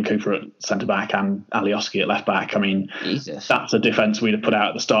back, Liam Cooper at centre back, and Alioski at left back. I mean, Jesus. That's a defence we'd have put out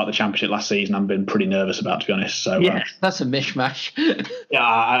at the start of the Championship last season and been pretty nervous about, to be honest. So that's a mishmash.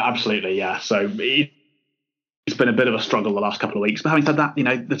 Yeah, absolutely. Yeah, so it's been a bit of a struggle the last couple of weeks. But having said that,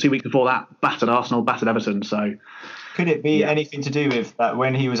 the 2 weeks before that, battered Arsenal, battered Everton. So could it be anything to do with that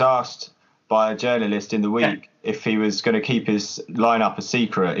when he was asked by a journalist in the week if he was going to keep his lineup a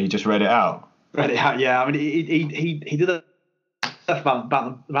secret, he just read it out? Yeah. I mean, he did that about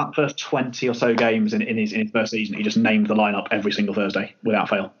the first 20 or so games in his first season. He just named the lineup every single Thursday without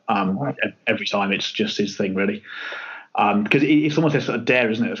fail. Every time, it's just his thing, really. Because it's almost a sort of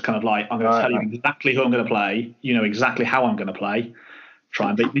dare, isn't it? It's kind of like, I'm going to tell you exactly who I'm going to play. You know exactly how I'm going to play. Try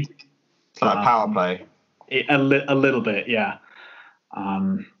and beat me. It's like power play. A little bit, yeah.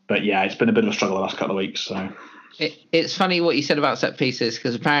 But yeah, it's been a bit of a struggle the last couple of weeks. So it's funny what you said about set pieces,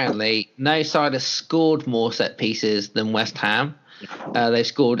 because apparently no side has scored more set pieces than West Ham. They've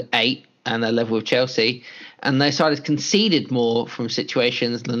scored 8 and they're level with Chelsea. And no side has conceded more from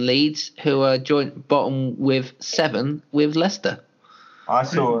situations than Leeds, who are joint bottom with 7 with Leicester.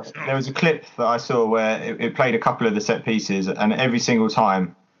 There was a clip that I saw where it played a couple of the set pieces, and every single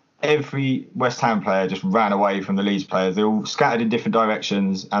time, every West Ham player just ran away from the Leeds players. They all scattered in different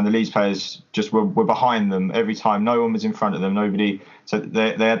directions, and the Leeds players just were behind them every time. No one was in front of them. Nobody. So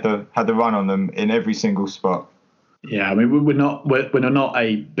they had the run on them in every single spot. Yeah, I mean we're not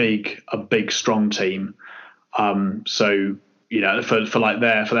a big strong team. So for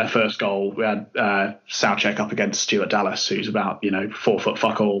their first goal, we had Soucek up against Stuart Dallas, who's about 4 foot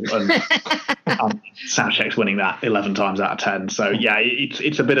fuck all, and Soucek's winning that 11 times out of 10. So yeah,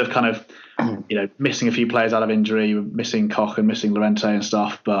 it's a bit of kind of missing a few players out of injury, missing Koch and missing Llorente and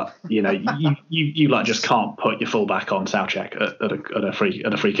stuff. But you just can't put your full back on Soucek at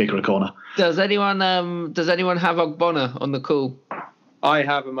a free kick or a corner. Does anyone have Ogbonna on the call? I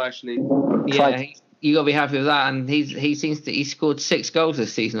have him actually. Yeah, you got to be happy with that. And he scored 6 goals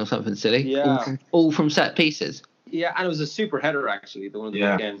this season or something silly. Yeah. All from set pieces. Yeah, and it was a super header actually, the one of the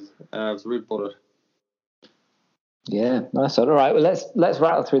weekend. It was a rude bullet. Yeah, nice one. All right, well let's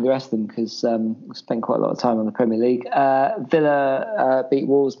rattle through the rest of them because we've spent quite a lot of time on the Premier League. Villa beat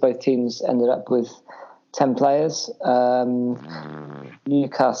Wolves. Both teams ended up with 10 players.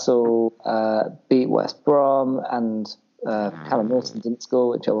 Newcastle beat West Brom, and Callum Wilson didn't score,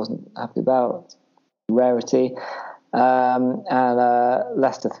 which I wasn't happy about. Rarity. And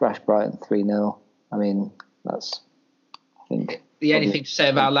Leicester thrashed Brighton 3-0. I mean, that's, I think... The only thing to say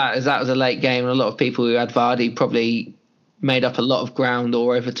about that is that was a late game, and a lot of people who had Vardy probably made up a lot of ground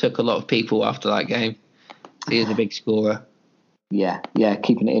or overtook a lot of people after that game. He is a big scorer. Yeah,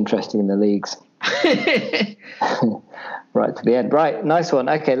 keeping it interesting in the leagues. Right to the end. Right, nice one.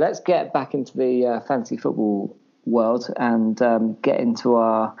 Okay, let's get back into the fantasy football world and get into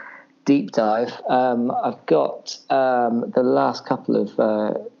our deep dive. I've got the last couple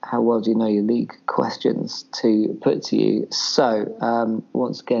of how well do you know your league questions to put to you. So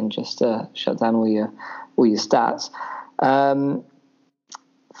once again, just to shut down all your stats.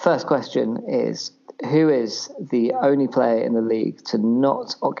 First question is, who is the only player in the league to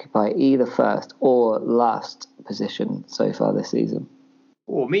not occupy either first or last position so far this season?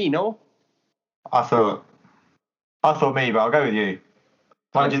 Oh, me, no? I thought me, but I'll go with you.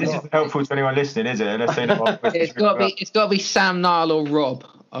 Mind you, this isn't helpful to anyone listening, is it? Unless they know it's got to be Sam, Niall, or Rob,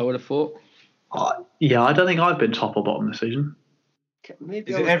 I would have thought. Yeah, I don't think I've been top or bottom this season.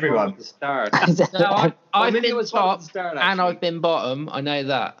 Maybe is it everyone? At the start. No, I've been top start, and I've been bottom. I know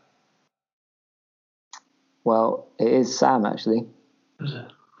that. Well, it is Sam, actually.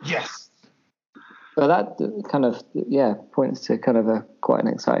 Yes. Well, that kind of, points to kind of quite an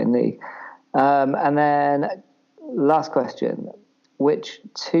exciting league. And then last question. Which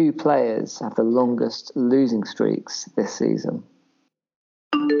 2 players have the longest losing streaks this season?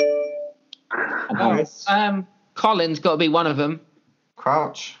 Colin's got to be one of them.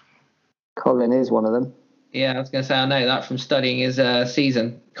 Crouch. Colin is one of them. Yeah, I was going to say, I know that from studying his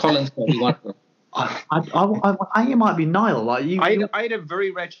season. Colin's got to be one of them. I think it might be Niall. Like you, I had a very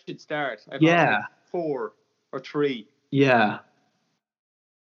wretched start. I like 4 or 3. Yeah.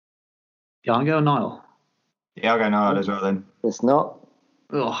 Yeah, I'm going Niall. Yeah, I'll go Niall as well then. It's not.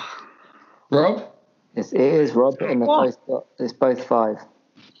 Ugh. Rob? It is Rob, and it's both 5.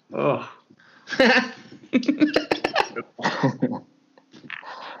 Oh.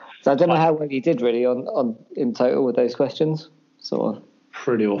 So I don't know how well you did really on in total with those questions. Sort of.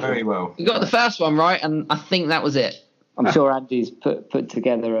 Pretty awful. Very well. You got the first one right, and I think that was it. I'm sure Andy's put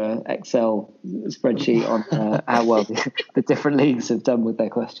together an Excel spreadsheet on how well the different leagues have done with their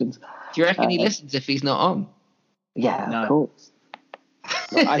questions. Do you reckon he listens if he's not on? Yeah, No. of course.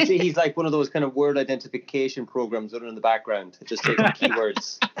 I'd say he's like one of those kind of word identification programs running in the background. It just takes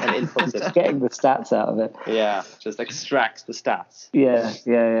keywords and inputs Just it. getting the stats out of it. Yeah, just extracts the stats.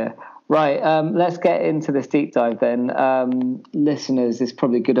 Yeah. Right, let's get into this deep dive then. Listeners, this is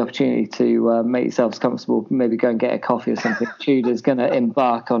probably a good opportunity to make yourselves comfortable. Maybe go and get a coffee or something. Tudor's going to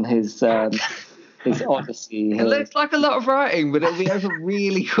embark on his odyssey. It looks like a lot of writing, but it'll be over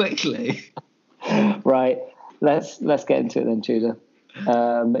really quickly. Right, let's get into it then, Tudor.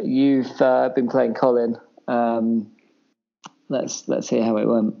 You've been playing Colin. Let's hear how it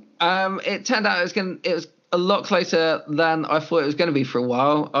went. It turned out it was a lot closer than I thought it was going to be for a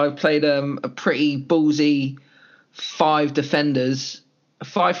while. I played a pretty ballsy 5 defenders, a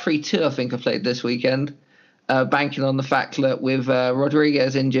 5-3-2 I think I played this weekend, banking on the fact that with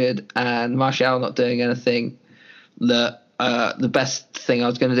Rodriguez injured and Martial not doing anything, that the best thing I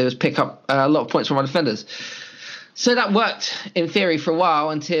was going to do was pick up a lot of points from my defenders. So that worked in theory for a while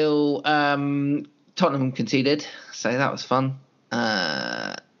until Tottenham conceded. So that was fun.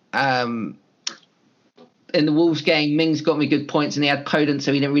 In the Wolves game, Mings got me good points and he had Podence,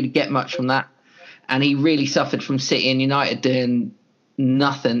 so he didn't really get much from that. And he really suffered from City and United doing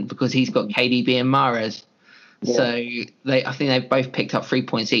nothing because he's got KDB and Mahrez. Yeah. So I think they both picked up 3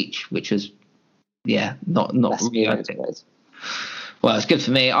 points each, which was, not really ideal. Well, it's good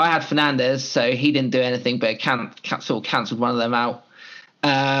for me. I had Fernandez, so he didn't do anything, but it sort of cancelled one of them out.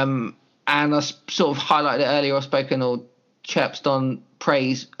 And I sort of highlighted it earlier, or spoken or chirped on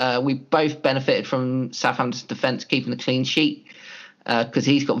praise. We both benefited from Southampton's defence keeping a clean sheet because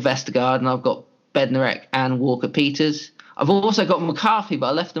he's got Vestergaard and I've got Bednarek and Walker-Peters. I've also got McCarthy, but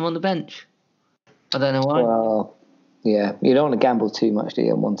I left him on the bench. I don't know why. Well, yeah, you don't want to gamble too much, do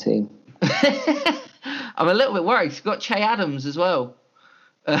you, on one team? I'm a little bit worried. He's got Che Adams as well.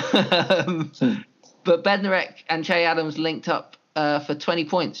 But Bednarek and Che Adams linked up for 20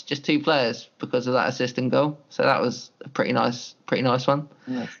 points, just 2 players because of that assist and goal. So that was a pretty nice one.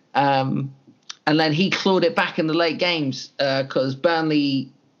 Nice. And then he clawed it back in the late games because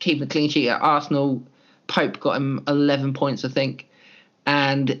Burnley keeping a clean sheet at Arsenal. Pope got him 11 points, I think.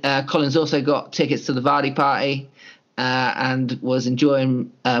 And Collins also got tickets to the Vardy party and was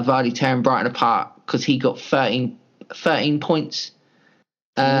enjoying Vardy tearing Brighton apart because he got 13 points.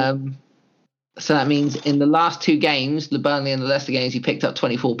 So that means in the last 2 games, the Burnley and the Leicester games, he picked up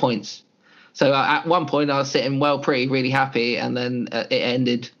 24 points. So at one point I was sitting really happy, and then it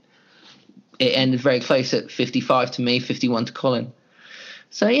ended very close at 55 to me, 51 to Colin.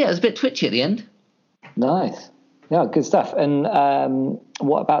 So yeah, it was a bit twitchy at the end. Nice. Yeah, good stuff. And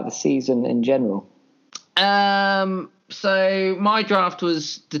what about the season in general? So my draft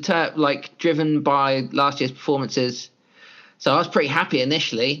was driven by last year's performances. So I was pretty happy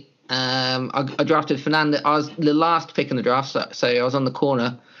initially. I drafted Fernandes. I was the last pick in the draft, so I was on the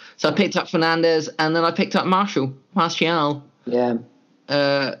corner. So I picked up Fernandes, and then I picked up Martial. Yeah.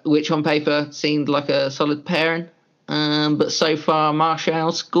 Which on paper seemed like a solid pairing. But so far,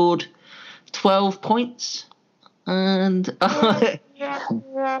 Martial scored 12 points. And yeah.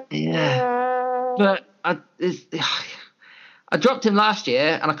 But I dropped him last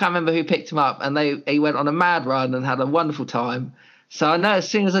year, and I can't remember who picked him up, and he went on a mad run and had a wonderful time. So I know as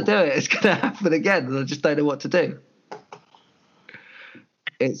soon as I do it, it's going to happen again, and I just don't know what to do.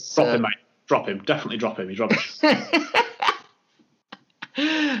 Drop him, mate. Drop him. Definitely drop him. He's rubbish.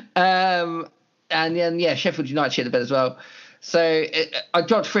 And then, Sheffield United shit a bit as well. So I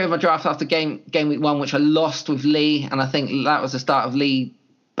dropped 3 of my drafts after game week 1, which I lost with Lee, and I think that was the start of Lee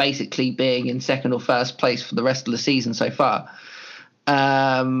basically being in second or first place for the rest of the season so far.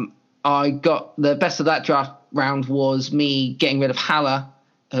 I got the best of that draft round was me getting rid of Haller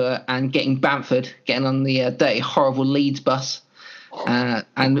and getting Bamford, getting on the dirty, horrible Leeds bus and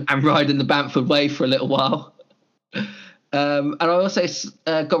riding the Bamford way for a little while. And I also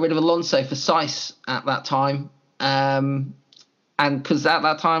got rid of Alonso for Saiss at that time. And because at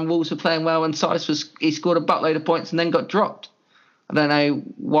that time Wolves were playing well and Saiss he scored a buttload of points and then got dropped. I don't know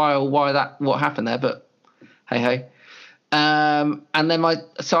what happened there, but hey. And then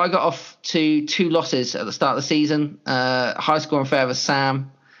so I got off to 2 losses at the start of the season. High scoring affair with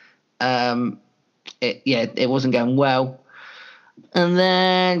Sam. It wasn't going well. And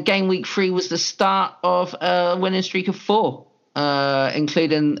then game week 3 was the start of a winning streak of 4,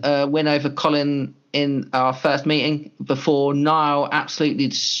 including a win over Colin in our first meeting before Niall absolutely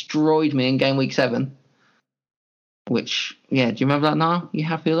destroyed me in game week 7. Which, do you remember that, Niall? You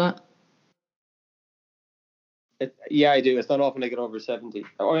happy with that? Yeah, I do. It's not often I get over 70,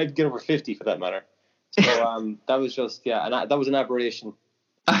 or I get over 50 for that matter. So that was just that was an aberration.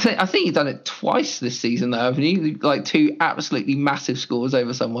 I think you've done it twice this season, though, haven't you? Like 2 absolutely massive scores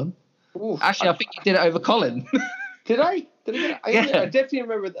over someone. Oof, Actually, I think you did it over Colin. Did I? I definitely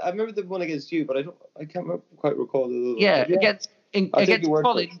remember. I remember the one against you, but I can't quite recall the other one. Yeah, against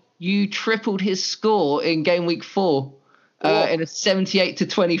Colin, you tripled his score in game week 4 in a 78 to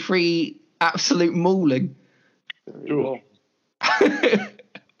 23 absolute mauling. There's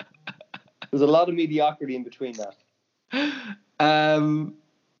a lot of mediocrity in between that.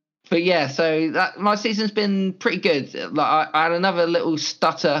 But yeah, so my season's been pretty good. Like I had another little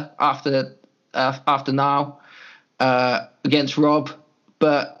stutter after Niall against Rob,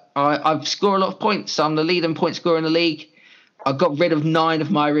 but I've scored a lot of points. So I'm the leading point scorer in the league. I got rid of 9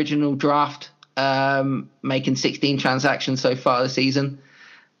 of my original draft, making 16 transactions so far this season.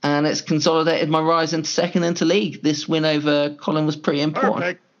 And it's consolidated my rise into second into league. This win over Colin was pretty important.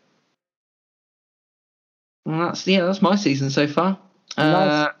 Perfect. And that's my season so far.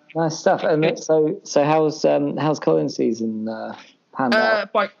 Nice stuff. And so how's Colin's season panned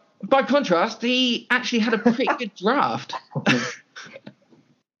out? By contrast, he actually had a pretty good draft.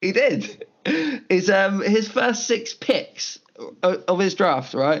 He did. His first 6 picks of his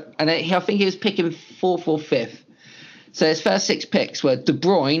draft, right? And I think he was picking 4th or 5th. So his first 6 picks were De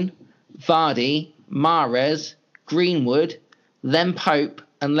Bruyne, Vardy, Mahrez, Greenwood, then Pope,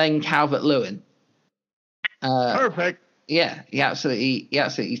 and then Calvert-Lewin. Perfect. Yeah, he absolutely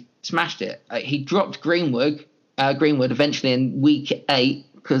smashed it. He dropped Greenwood eventually in week 8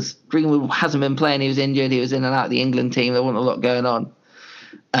 because Greenwood hasn't been playing. He was injured. He was in and out of the England team. There wasn't a lot going on.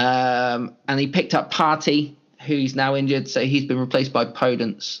 And he picked up Partey, who's now injured, so he's been replaced by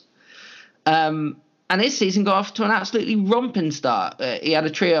Podence. And his season got off to an absolutely romping start. He had a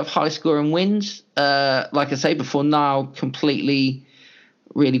trio of high-scoring wins, like I say, before Niall completely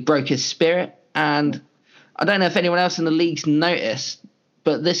really broke his spirit. And I don't know if anyone else in the league's noticed,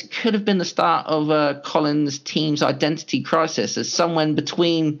 but this could have been the start of Colin's team's identity crisis, as someone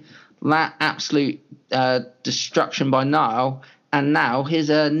between that absolute destruction by Niall and now his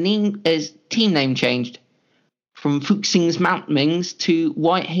team name changed from Fuxing's Mountmings to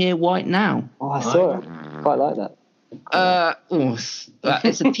White Here, White Now. Oh, I saw it. Quite like that.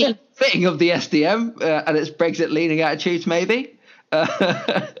 It's a team fitting of the SDM and its Brexit leaning attitudes, maybe. I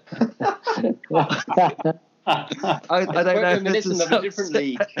don't know if this is of a different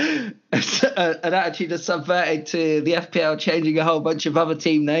league. An attitude that's subverted to the FPL changing a whole bunch of other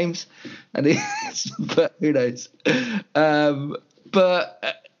team names, but who knows?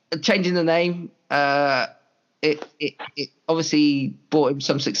 But changing the name, it obviously brought him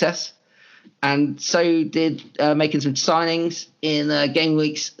some success, and so did making some signings in game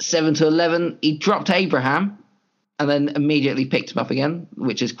weeks 7 to 11. He dropped Abraham and then immediately picked him up again,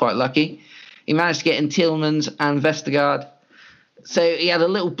 which is quite lucky. He managed to get in Tielemans and Vestergaard. So he had a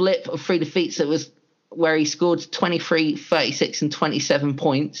little blip of 3 defeats that was where he scored 23, 36 and 27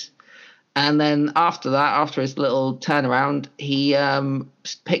 points. And then after that, after his little turnaround, he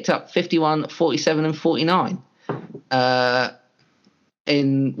picked up 51, 47 and 49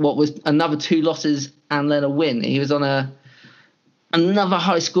 in what was another 2 losses and then a win. He was on another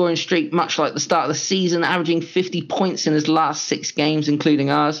high-scoring streak, much like the start of the season, averaging 50 points in his last 6 games,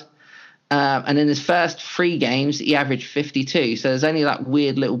 including ours. And in his first 3 games, he averaged 52. So there's only that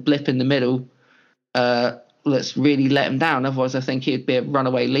weird little blip in the middle that's really let him down. Otherwise, I think he'd be a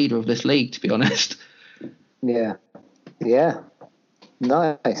runaway leader of this league, to be honest. Yeah.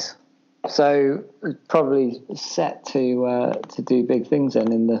 Nice. So probably set to do big things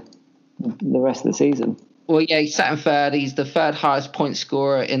then in the rest of the season. Well, yeah, he's sat in third. He's the third highest point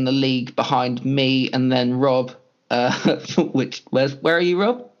scorer in the league behind me and then Rob. Where are you,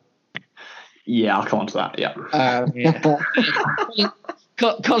 Rob? Yeah, I'll come on to that. Yeah.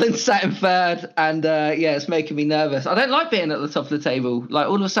 Colin sat in third, and it's making me nervous. I don't like being at the top of the table. Like,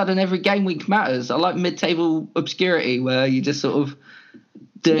 all of a sudden, every game week matters. I like mid-table obscurity where you just sort of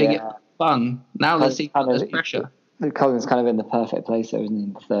doing it for fun. Now there's pressure. Colin's kind of in the perfect place there, isn't he?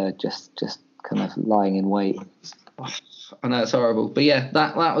 In third, just kind of lying in wait. I know it's horrible, but yeah,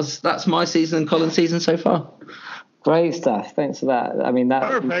 that's my season and Colin's season so far. Great stuff. Thanks for that. I mean,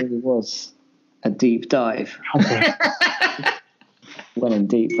 that really was a deep dive. Went in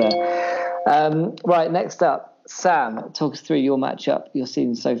deep there. Right, next up, Sam, talk us through your matchup, your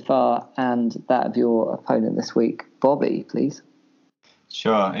season so far, and that of your opponent this week. Bobby, please.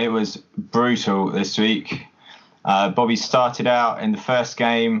 Sure, it was brutal this week. Bobby started out in the first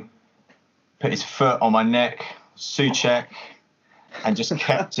game, put his foot on my neck, Souček, and just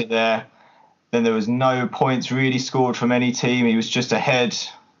kept it there. Then there was no points really scored from any team. He was just ahead,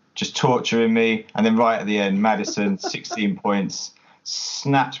 just torturing me. And then right at the end, Madison, 16 points,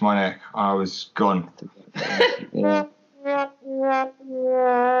 snapped my neck. I was gone. Yeah.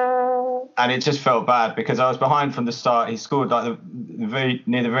 And it just felt bad because I was behind from the start. He scored like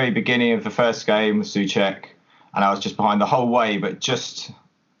near the very beginning of the first game with Souček, and I was just behind the whole way, but just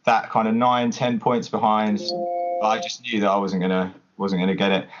that kind of 9-10 points behind. I just knew that I wasn't gonna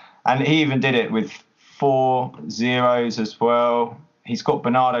get it. And he even did it with 4 zeros as well. He's got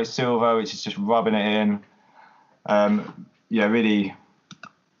Bernardo Silva, which is just rubbing it in. Really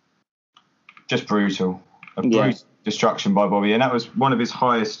just brutal. Brutal destruction by Bobby. And that was one of his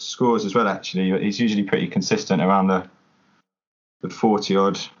highest scores as well, actually. He's usually pretty consistent around the 40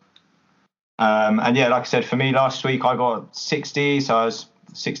 odd. Like I said, for me last week, I got 60, so I was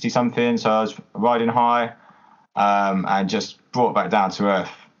 60 something, so I was riding high, and just brought back down to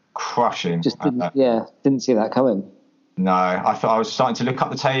earth. Crushing. Just didn't see that coming. No, I thought I was starting to look up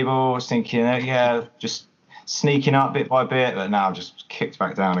the table. I was thinking, just sneaking up bit by bit, but now just kicked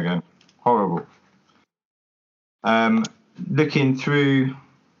back down again. Horrible. Looking through,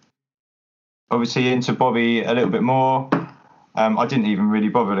 obviously, into Bobby a little bit more. I didn't even really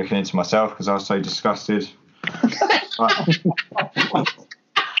bother looking into myself because I was so disgusted. Just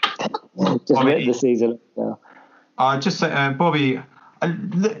Bobby, the season. I just say, Bobby.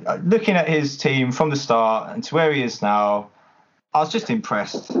 Looking at his team from the start and to where he is now, I was just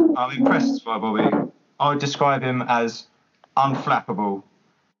impressed. I'm impressed by Bobby. I would describe him as unflappable.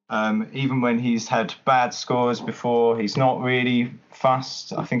 Even when he's had bad scores before, he's not really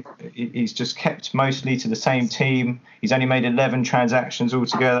fussed. I think he's just kept mostly to the same team. He's only made 11 transactions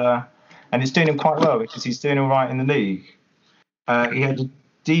altogether, and it's doing him quite well because he's doing all right in the league. He had a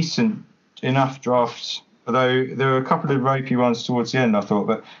decent enough draft, although there were a couple of ropey ones towards the end, I thought.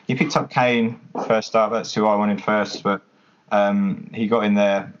 But he picked up Kane first up. That's who I wanted first. But he got in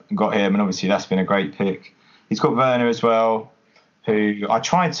there and got him, and obviously that's been a great pick. He's got Werner as well. who I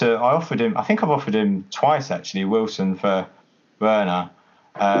think I've offered him twice actually, Wilson for Werner.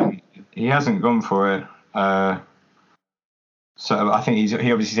 He hasn't gone for it. So I think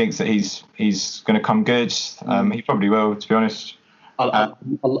he obviously thinks that he's going to come good. He probably will, to be honest. I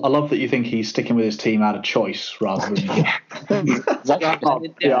love that you think he's sticking with his team out of choice rather than.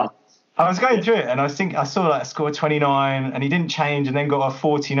 Yeah. I was going through it and I saw like a score 29 and he didn't change and then got a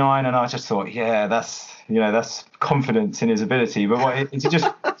 49 and I just thought, yeah, that's confidence in his ability. But what is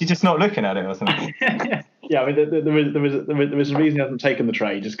he just not looking at it or something? Yeah, I mean there was a reason he hasn't taken the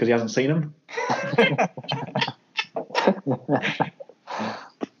trade, just because he hasn't seen him.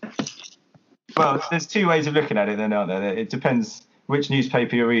 Well, there's two ways of looking at it then, aren't there? It depends which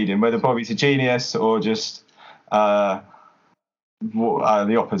newspaper you're reading, whether Bobby's a genius or just the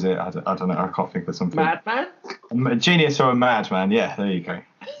opposite. I don't know. I can't think of something. Madman? A genius or a madman? Yeah, there you go.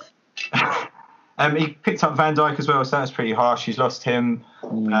 He picked up Van Dijk as well, so that's pretty harsh. He's lost him.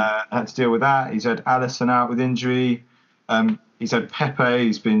 Had to deal with that. He's had Alisson out with injury. He's had Pepe.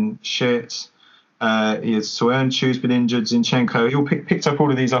 He's been shit. He has Soyuncu's been injured. Zinchenko. He all picked up all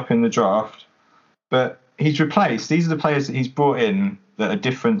of these up in the draft, but he's replaced. These are the players that he's brought in that are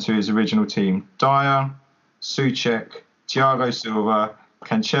different to his original team: Dyer, Souček, Thiago Silva,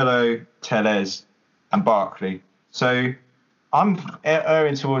 Cancelo, Telles, and Barkley. So I'm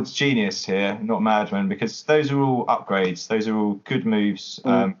erring towards genius here, not madman, because those are all upgrades. Those are all good moves,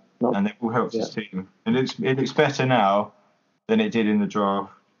 and they've all helped his team. It looks better now than it did in the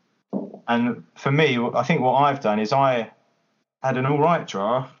draft. And for me, I think what I've done is I had an all right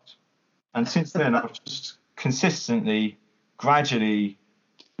draft, and since then I've just consistently, gradually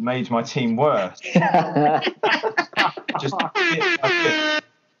made my team worse.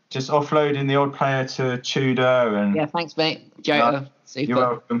 Just offloading the odd player to Tudor and thanks mate. Jota,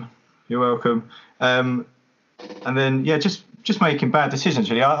 super. You're welcome. And then just making bad decisions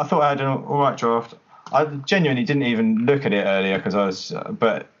really. I thought I had an all right draft. I genuinely didn't even look at it earlier because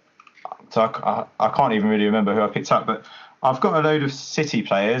I can't even really remember who I picked up. But I've got a load of City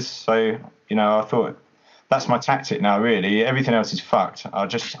players, so I thought that's my tactic now. Really, everything else is fucked. I'll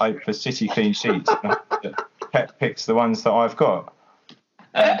just hope for City clean sheets. Pep picks the ones that I've got.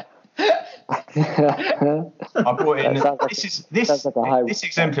 I brought in. This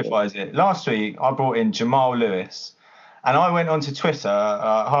exemplifies it. Last week I brought in Jamal Lewis, and I went onto Twitter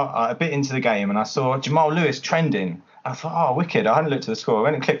a bit into the game, and I saw Jamal Lewis trending. I thought, oh, wicked! I hadn't looked at the score. I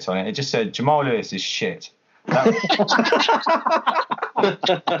went and clicked on it. It just said Jamal Lewis is shit. That's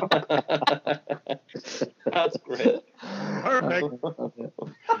great. Perfect.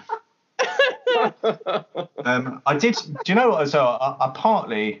 I did. Do you know what? So I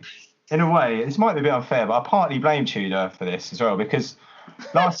partly, in a way, this might be a bit unfair, but I partly blame Tudor for this as well, because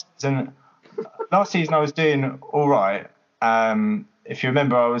last season I was doing all right. If you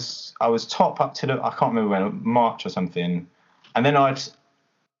remember, I was top up to I can't remember when, March or something, and then I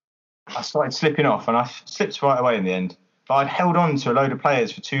started slipping off, and I slipped right away in the end. But I'd held on to a load of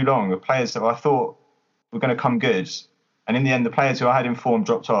players for too long, of players that I thought were going to come good. And in the end, the players who I had in form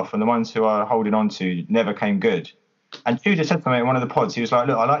dropped off, and the ones who I were holding on to never came good. And Tudor said to me in one of the pods, he was like,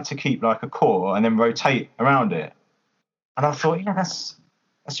 look, I like to keep like a core and then rotate around it. And I thought, yeah, that's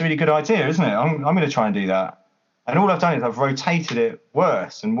a really good idea, isn't it? I'm going to try and do that. And all I've done is I've rotated it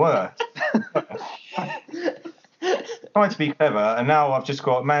worse and worse. Tried to be clever, and now I've just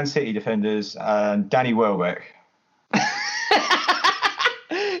got Man City defenders and Danny Welbeck.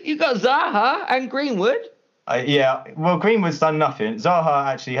 You got Zaha and Greenwood. Yeah, well, Greenwood's done nothing. Zaha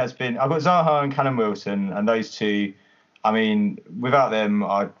actually has been. I've got Zaha and Callum Wilson, and those two. I mean, without them,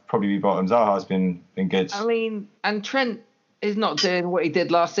 I'd probably be bottom. Zaha's been good. I mean, and Trent is not doing what he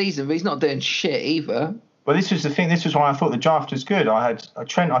did last season, but he's not doing shit either. Well, this was the thing. This was why I thought the draft was good. I had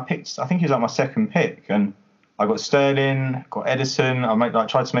Trent. I picked. I think he was like my second pick, and I got Sterling, got Edison.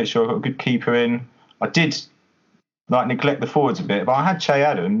 Tried to make sure I got a good keeper in. I did neglect the forwards a bit, but I had Che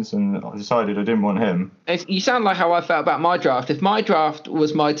Adams, and I decided I didn't want him. You sound like how I felt about my draft. If my draft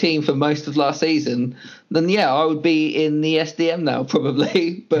was my team for most of last season, then yeah, I would be in the SDM now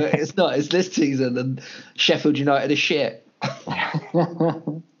probably. But it's not. It's this season, and Sheffield United is shit.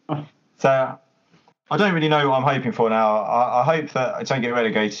 So I don't really know what I'm hoping for now. I hope that I don't get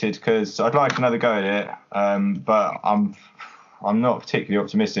relegated, because I'd like another go at it. But I'm not particularly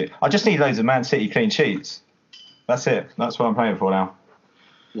optimistic. I just need loads of Man City clean sheets. That's it. That's what I'm playing for now.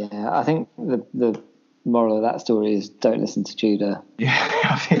 Yeah, I think the moral of that story is don't listen to Tudor. Yeah,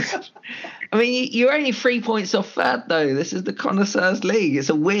 I think so. I mean, you're only 3 points off third, though. This is the Connoisseurs League. It's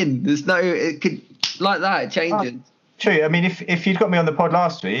a win. It could, like that, it changes. True. I mean, if you'd got me on the pod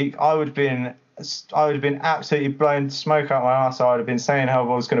last week, I would have been I would have been absolutely blown smoke out my arse. I would have been saying how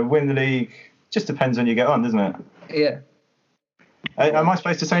I was going to win the league. Just depends when you get on, doesn't it? Yeah. Am I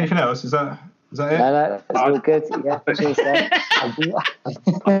supposed to say anything else? Is that it? No, it's all good. Yeah, cheers, Dan. I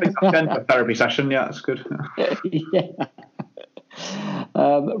think that's a therapy session. Yeah, that's good. Yeah.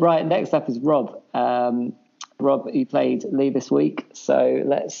 Right, next up is Rob. Rob, you played Lee this week, so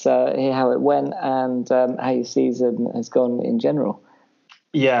let's hear how it went and how your season has gone in general.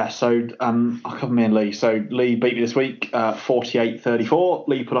 Yeah, so I'll cover me and Lee. So Lee beat me this week, 48-34.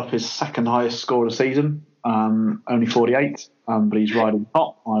 Lee put up his second highest score of the season, only 48, but he's riding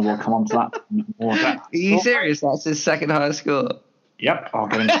top. I will come on to that. More of that. Are you serious? That's his second highest score. Yep, I'll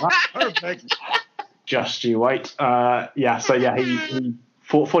get into that. Perfect. Just you wait. He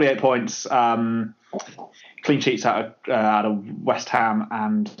 48 points, clean sheets out of West Ham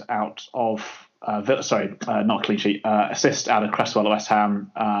and out of not clean sheet, assist out of Cresswell at West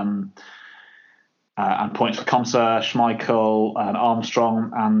Ham, and points for Comser, Schmeichel, and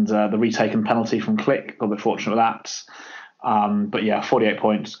Armstrong, and the retaken penalty from Click. A little bit fortunate with that. But yeah, 48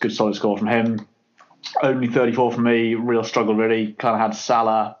 points, good solid score from him. Only 34 for me, real struggle really. Kind of had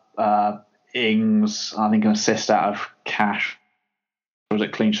Salah, Ings, I think an assist out of Cash. Or was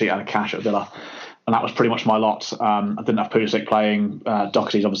it clean sheet out of Cash at Villa? And that was pretty much my lot. I didn't have Pulisic playing.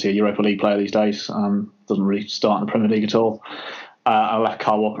 Doherty's obviously a Europa League player these days. Doesn't really start in the Premier League at all. I left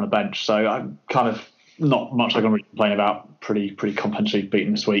Carl Walker on the bench, so I'm kind of not much I can really complain about. Pretty competitively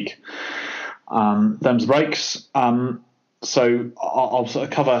beaten this week. Them's the breaks. So I'll sort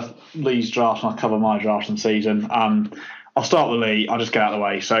of cover Lee's draft and I'll cover my draft and season. I'll start with Lee. I'll just get out of the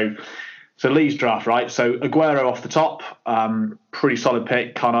way. So Lee's draft, right? So Aguero off the top, pretty solid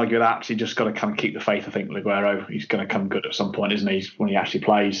pick. Can't argue with that. You just got to kind of keep the faith, I think, with Aguero. He's going to come good at some point, isn't he, when he actually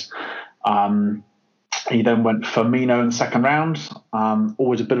plays. He then went Firmino in the second round.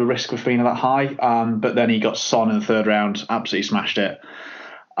 Always a bit of a risk with Firmino that high. But then he got Son in the third round, absolutely smashed it.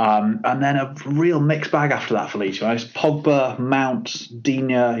 And then a real mixed bag after that for Leeds. Right? Pogba, Mount,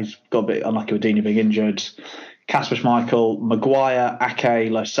 Digne. He's got a bit unlucky with Digne being injured. Kasper Schmeichel, Maguire,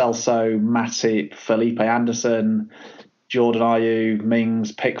 Ake, Lo Celso, Matip, Felipe Anderson, Jordan Ayew,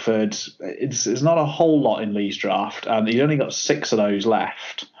 Mings, Pickford. It's not a whole lot in Lee's draft. He's only got 6 of those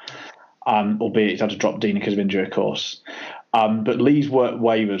left, albeit he's had to drop Digne because of injury, of course. But Lee's worked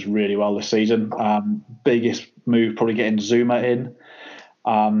waivers really well this season. Biggest move probably getting Zuma in.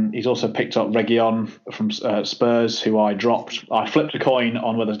 He's also picked up Reguilon from Spurs, who I dropped. I flipped a coin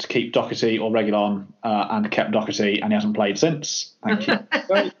on whether to keep Doherty or Reguilon, and kept Doherty, and he hasn't played since. Thank you.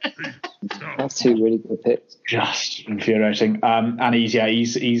 That's 2 really good picks. Just infuriating. And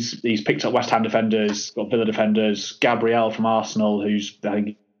he's picked up West Ham defenders, got Villa defenders, Gabriel from Arsenal, who's I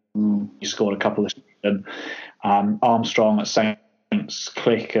think he scored a couple this season. Armstrong at Saints.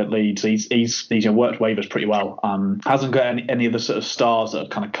 Click at Leeds. He's worked waivers pretty well. Hasn't got any of the sort of stars that have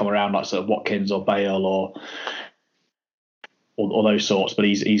kind of come around, like sort of Watkins or Bale or those sorts. But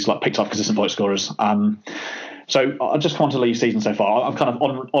he's like picked up consistent point scorers. So I just come on to Lee's season so far. I'm kind of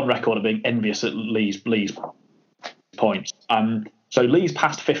on record of being envious at Lee's points. So Lee's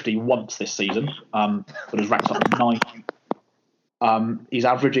passed 50 once this season, but has racked up 9. He's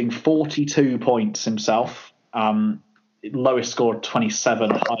averaging 42 points himself. Lowest score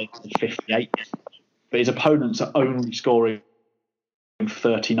 27, highest 58. But his opponents are only scoring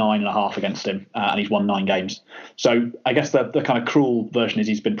 39.5 against him, and he's won 9 games. So I guess the kind of cruel version is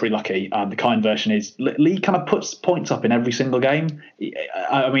he's been pretty lucky. The kind version is Lee kind of puts points up in every single game.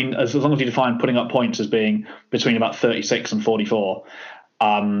 I mean, as long as you define putting up points as being between about 36 and 44,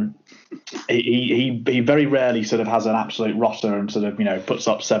 he very rarely sort of has an absolute roster and sort of puts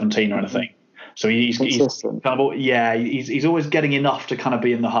up 17 or anything. So he's kind of he's always getting enough to kind of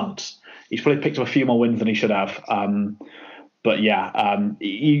be in the hunt. He's probably picked up a few more wins than he should have. But you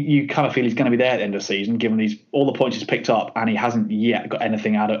kind of feel he's going to be there at the end of the season, given all the points he's picked up, and he hasn't yet got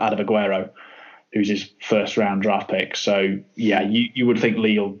anything out of Aguero, who's his first round draft pick. So you would think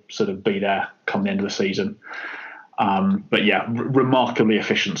Lee will sort of be there come the end of the season. But remarkably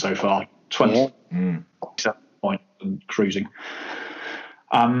efficient so far. 27 points and cruising.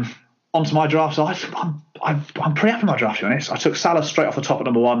 Onto my draft. So I'm pretty happy with my draft, to be honest. I took Salah straight off the top at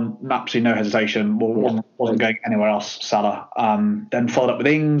number 1, absolutely no hesitation. Wasn't going anywhere else, Salah. Then followed up with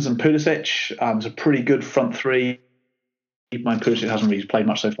Ings and Pulisic. It's a pretty good front 3. My Pulisic hasn't really played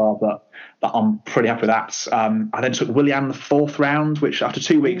much so far, but I'm pretty happy with that. I then took Willian the 4th round, which after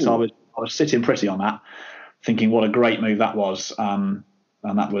 2 weeks I was sitting pretty on that, thinking what a great move that was. And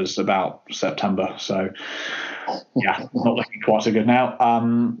that was about September. So, not looking quite so good now.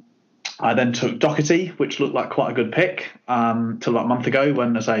 I then took Doherty, which looked like quite a good pick till about a month ago,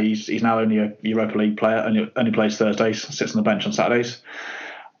 when, as I say, he's now only a Europa League player, only plays Thursdays, sits on the bench on Saturdays.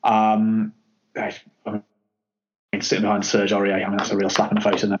 I mean, sitting behind Serge Aurier, I mean, that's a real slap in the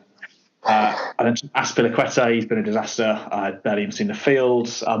face, isn't it? I then took Aspilicueta, he's been a disaster. I barely even seen the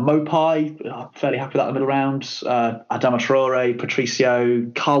fields. Mopai, fairly happy with that in the middle round. Adama Traore,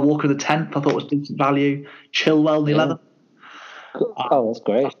 Patricio, Carl Walker the 10th, I thought was decent value. Chilwell the 11th. Oh, that's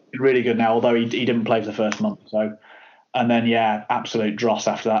great. Really good now, although he didn't play for the first month or so. And then, absolute dross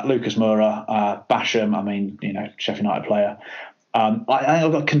after that. Lucas Moura, Basham, I mean, Sheffield United player. I think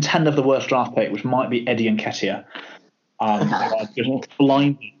I've got a contender of the worst draft pick, which might be Eddie Nketiah. I was just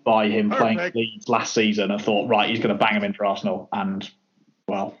blinded by him playing Leeds last season and thought, right, he's going to bang him in for Arsenal. And,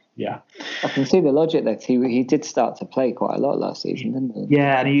 well, yeah. I can see the logic there. He did start to play quite a lot last season, didn't he?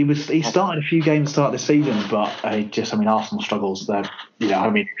 Yeah, and he started a few games to start this season, but Arsenal struggles. If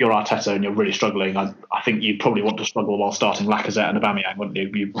you're Arteta and you're really struggling, I think you'd probably want to struggle while starting Lacazette and Aubameyang, wouldn't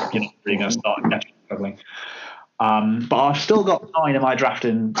you? You're not really going to start struggling. But I've still got 9 in my draft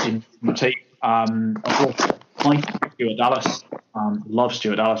in my team. I've got Stuart Dallas. Love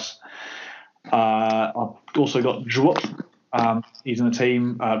Stuart Dallas. I've also got Drup. He's in the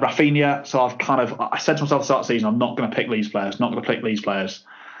team. Rafinha. So I said to myself at the start of the season, I'm not going to pick Leeds players.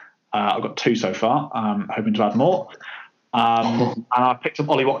 I've got 2 so far. Hoping to add more. And I picked up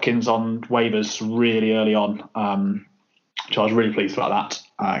Ollie Watkins on waivers really early on, which I was really pleased about that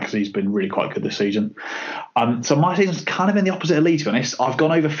because he's been really quite good this season. So my season's kind of in the opposite of Lee, to be honest. I've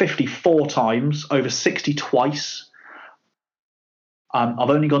gone over 54 times, over 60 twice. I've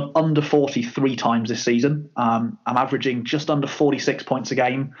only gone under 43 times this season. I'm averaging just under 46 points a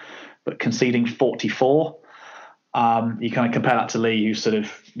game, but conceding 44. You kind of compare that to Lee, who's sort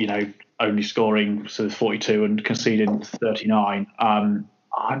of, only scoring sort of 42 and conceding 39. I'm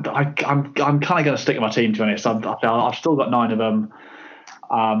kind of going to stick with my team, to be honest. I've still got 9 of them.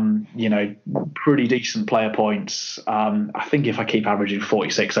 Pretty decent player points. I think if I keep averaging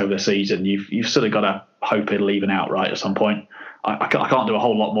 46 over the season, you've sort of got to hope it'll even out right at some point. I can't do a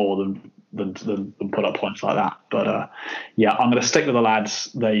whole lot more than put up points like that. But I'm going to stick with the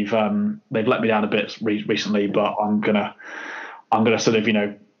lads. They've let me down a bit recently, but I'm gonna sort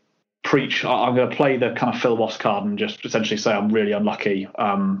of preach. I'm going to play the kind of Phil Ross card and just essentially say I'm really unlucky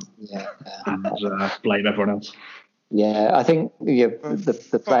and blame everyone else. Yeah, I think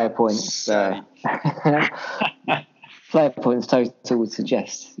the player points player points total would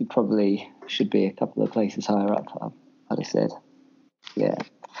suggest you probably should be a couple of places higher up. I'd have said. Yeah,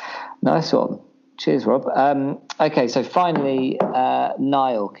 nice one. Cheers, Rob. Okay, so finally,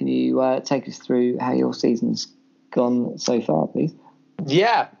 Niall, can you take us through how your season's gone so far, please?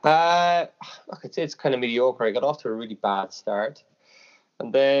 Yeah, I'd say it's kind of mediocre. I got off to a really bad start.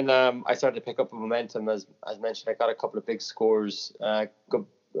 And then I started to pick up a momentum. As mentioned, I got a couple of big scores, good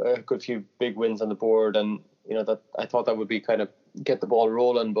few big wins on the board, and that I thought that would be kind of get the ball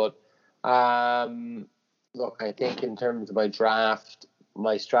rolling. But look, I think in terms of my draft,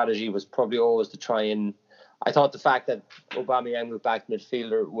 my strategy was probably always to try and. I thought the fact that Aubameyang moved back to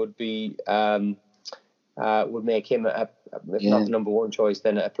midfielder would be would make him if not the number 1 choice,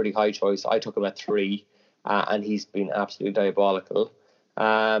 then a pretty high choice. I took him at 3, and he's been absolutely diabolical.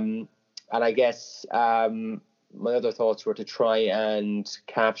 And I guess my other thoughts were to try and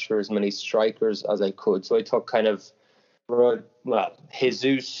capture as many strikers as I could. So I took kind of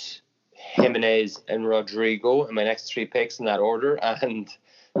Jesus, Jimenez, and Rodrigo in my next 3 picks in that order, and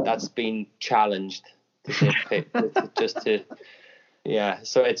that's been challenged to pick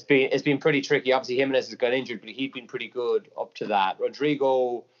so it's been pretty tricky. Obviously Jimenez has got injured, but he'd been pretty good up to that.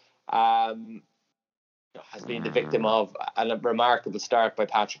 Rodrigo has been the victim of a remarkable start by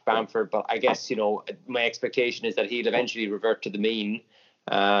Patrick Bamford, but I guess my expectation is that he'll eventually revert to the mean,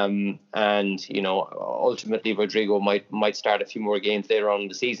 and ultimately Rodrigo might start a few more games later on in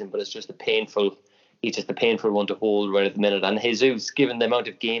the season, but he's just a painful one to hold right at the minute. And Jesus, given the amount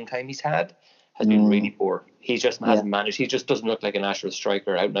of game time he's had, has been really poor. He just hasn't managed. He just doesn't look like a natural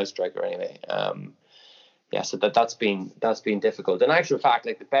striker, out and out striker anyway. So that's been difficult. In actual fact,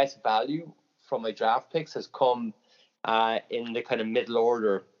 like the best value from my draft picks has come in the kind of middle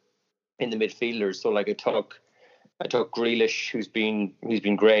order in the midfielders. So like I took Grealish, who's been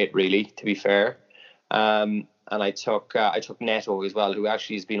great, really, to be fair. And I took Neto as well, who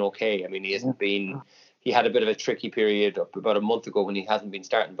actually has been okay. I mean, he had a bit of a tricky period about a month ago when he hasn't been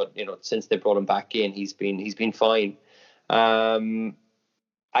starting, but since they brought him back in, he's been fine. I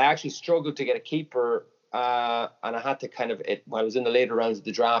actually struggled to get a keeper, and I had to I was in the later rounds of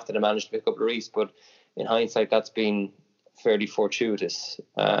the draft and I managed to pick up Lloris, but in hindsight that's been fairly fortuitous.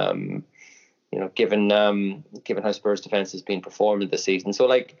 Given how Spurs' defense has been performing this season.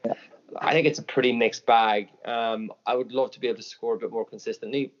 So, I think it's a pretty mixed bag. I would love to be able to score a bit more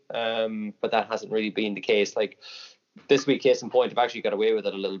consistently, but that hasn't really been the case. Like this week, case in point, I've actually got away with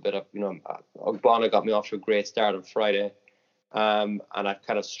it a little bit. Ogbonna got me off to a great start on Friday, and I've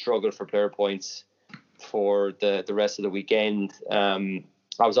kind of struggled for player points for the rest of the weekend. I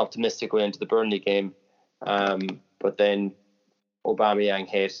was optimistic going into the Burnley game, but then Aubameyang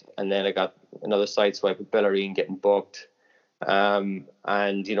hit, and then I got another sideswipe with Bellerin getting booked. And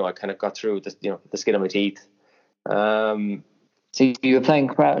I kind of got through with the skin of my teeth. So you were playing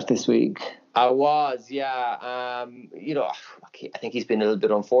Crouch this week? I was, yeah. I think he's been a little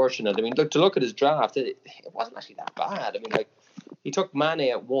bit unfortunate. I mean, look at his draft, it wasn't actually that bad. I mean, he took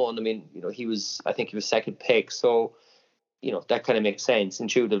Mane at 1. I mean, he was second pick, so that kind of makes sense.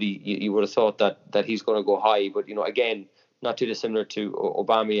 Intuitively, you would have thought that he's going to go high, but again, not too dissimilar to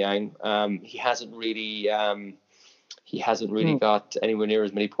Aubameyang. He hasn't really got anywhere near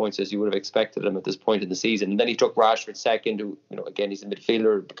as many points as you would have expected him at this point in the season. And then he took Rashford second, who, again, he's a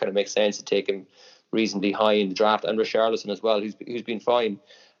midfielder. It kind of makes sense to take him reasonably high in the draft, and Richarlison as well, who's been fine.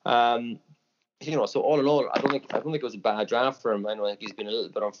 So all in all, I don't think it was a bad draft for him. I think he's been a little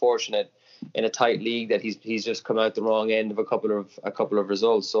bit unfortunate in a tight league that he's just come out the wrong end of a couple of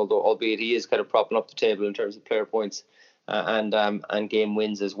results. Although, albeit he is kind of propping up the table in terms of player points and game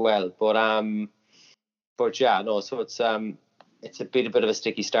wins as well. But yeah, no. So it's a bit of a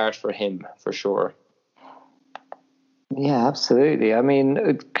sticky start for him for sure. Yeah, absolutely. I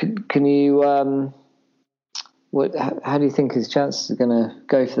mean, can you? How do you think his chances are going to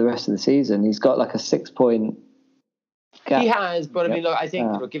go for the rest of the season? He's got like a 6-point gap. He has, but I mean, look, I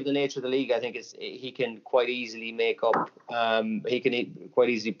think given the nature of the league, I think he can quite easily make up. He can quite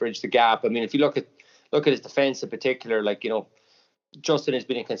easily bridge the gap. I mean, if you look at his defense in particular, Justin has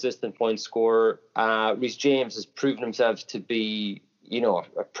been a consistent point scorer. Reece James has proven himself to be,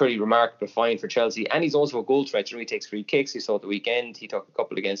 a pretty remarkable find for Chelsea, and he's also a goal threat. He takes free kicks. You saw at the weekend he took a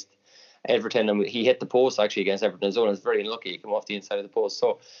couple against Everton, and he hit the post actually against Everton as well. It's very unlucky. He came off the inside of the post.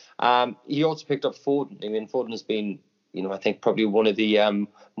 So he also picked up Foden. I mean, Foden has been, I think probably one of the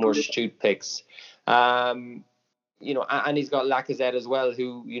more astute picks. And he's got Lacazette as well,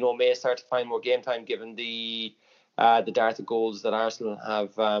 who may start to find more game time given the dearth of goals that Arsenal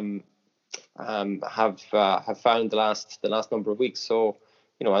have found the last number of weeks. So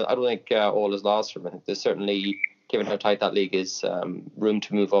I don't think all is lost for him. I think there's certainly, given how tight that league is, room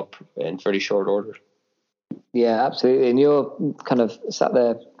to move up in fairly short order. Yeah, absolutely. And you're kind of sat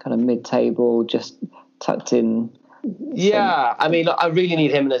there, kind of mid-table, just tucked in. Yeah, I mean, I really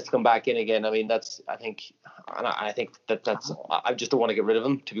need Jimenez to come back in again. I mean, I think I just don't want to get rid of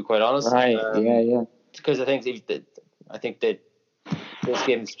him, to be quite honest. Right. Yeah. Because I think that this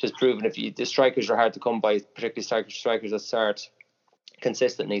game has proven the strikers are hard to come by, particularly strikers that start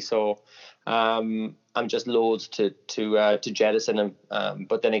consistently. So I'm just loath to jettison him.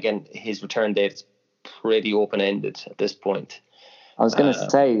 But then again, his return date is pretty open-ended at this point. I was going to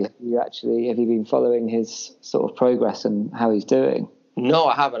say, have you been following his sort of progress and how he's doing? No,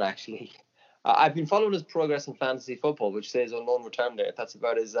 I haven't actually. I've been following his progress in fantasy football, which says unknown return date. That's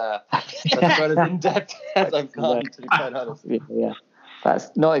about as in depth as I've gone, to be quite honest. Yeah,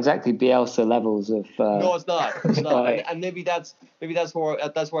 that's not exactly Bielsa levels of. No, it's not. It's not, and maybe that's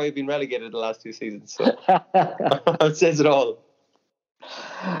why you've been relegated the last 2 seasons. So that says it all.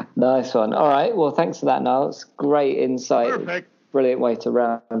 Nice one. All right. Well, thanks for that, Niall. It's great insight. Perfect. Brilliant way to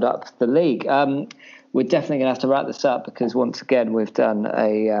round up the league. We're definitely going to have to wrap this up because once again we've done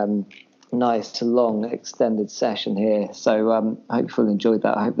a nice long extended session here. So I hope you enjoyed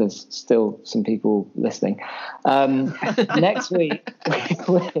that. I hope there's still some people listening. Next week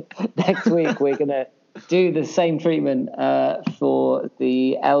we're going to do the same treatment for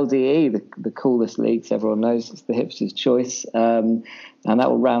the LDE, the coolest league, so everyone knows it's the hipster's choice. And that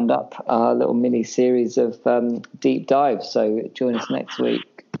will round up our little mini series of deep dives. So join us next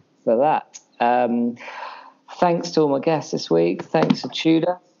week for that. Thanks to all my guests this week. Thanks to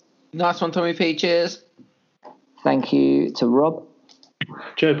Tudor. Nice one, Tommy P. Cheers. Thank you to Rob.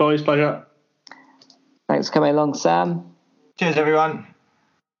 Cheers, boys. Pleasure. Thanks for coming along, Sam. Cheers, everyone.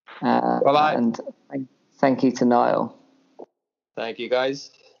 Bye-bye. And thank you to Niall. Thank you,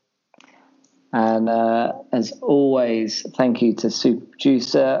 guys. And as always, thank you to super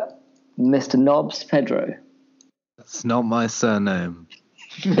producer, Mr. Nobbs, Pedro. That's not my surname.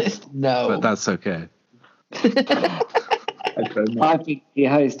 No. But that's okay. I've been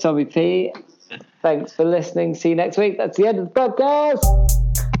your host, Tommy P. Thanks for listening. See you next week. That's the end of the podcast.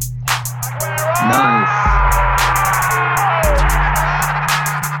 Nice.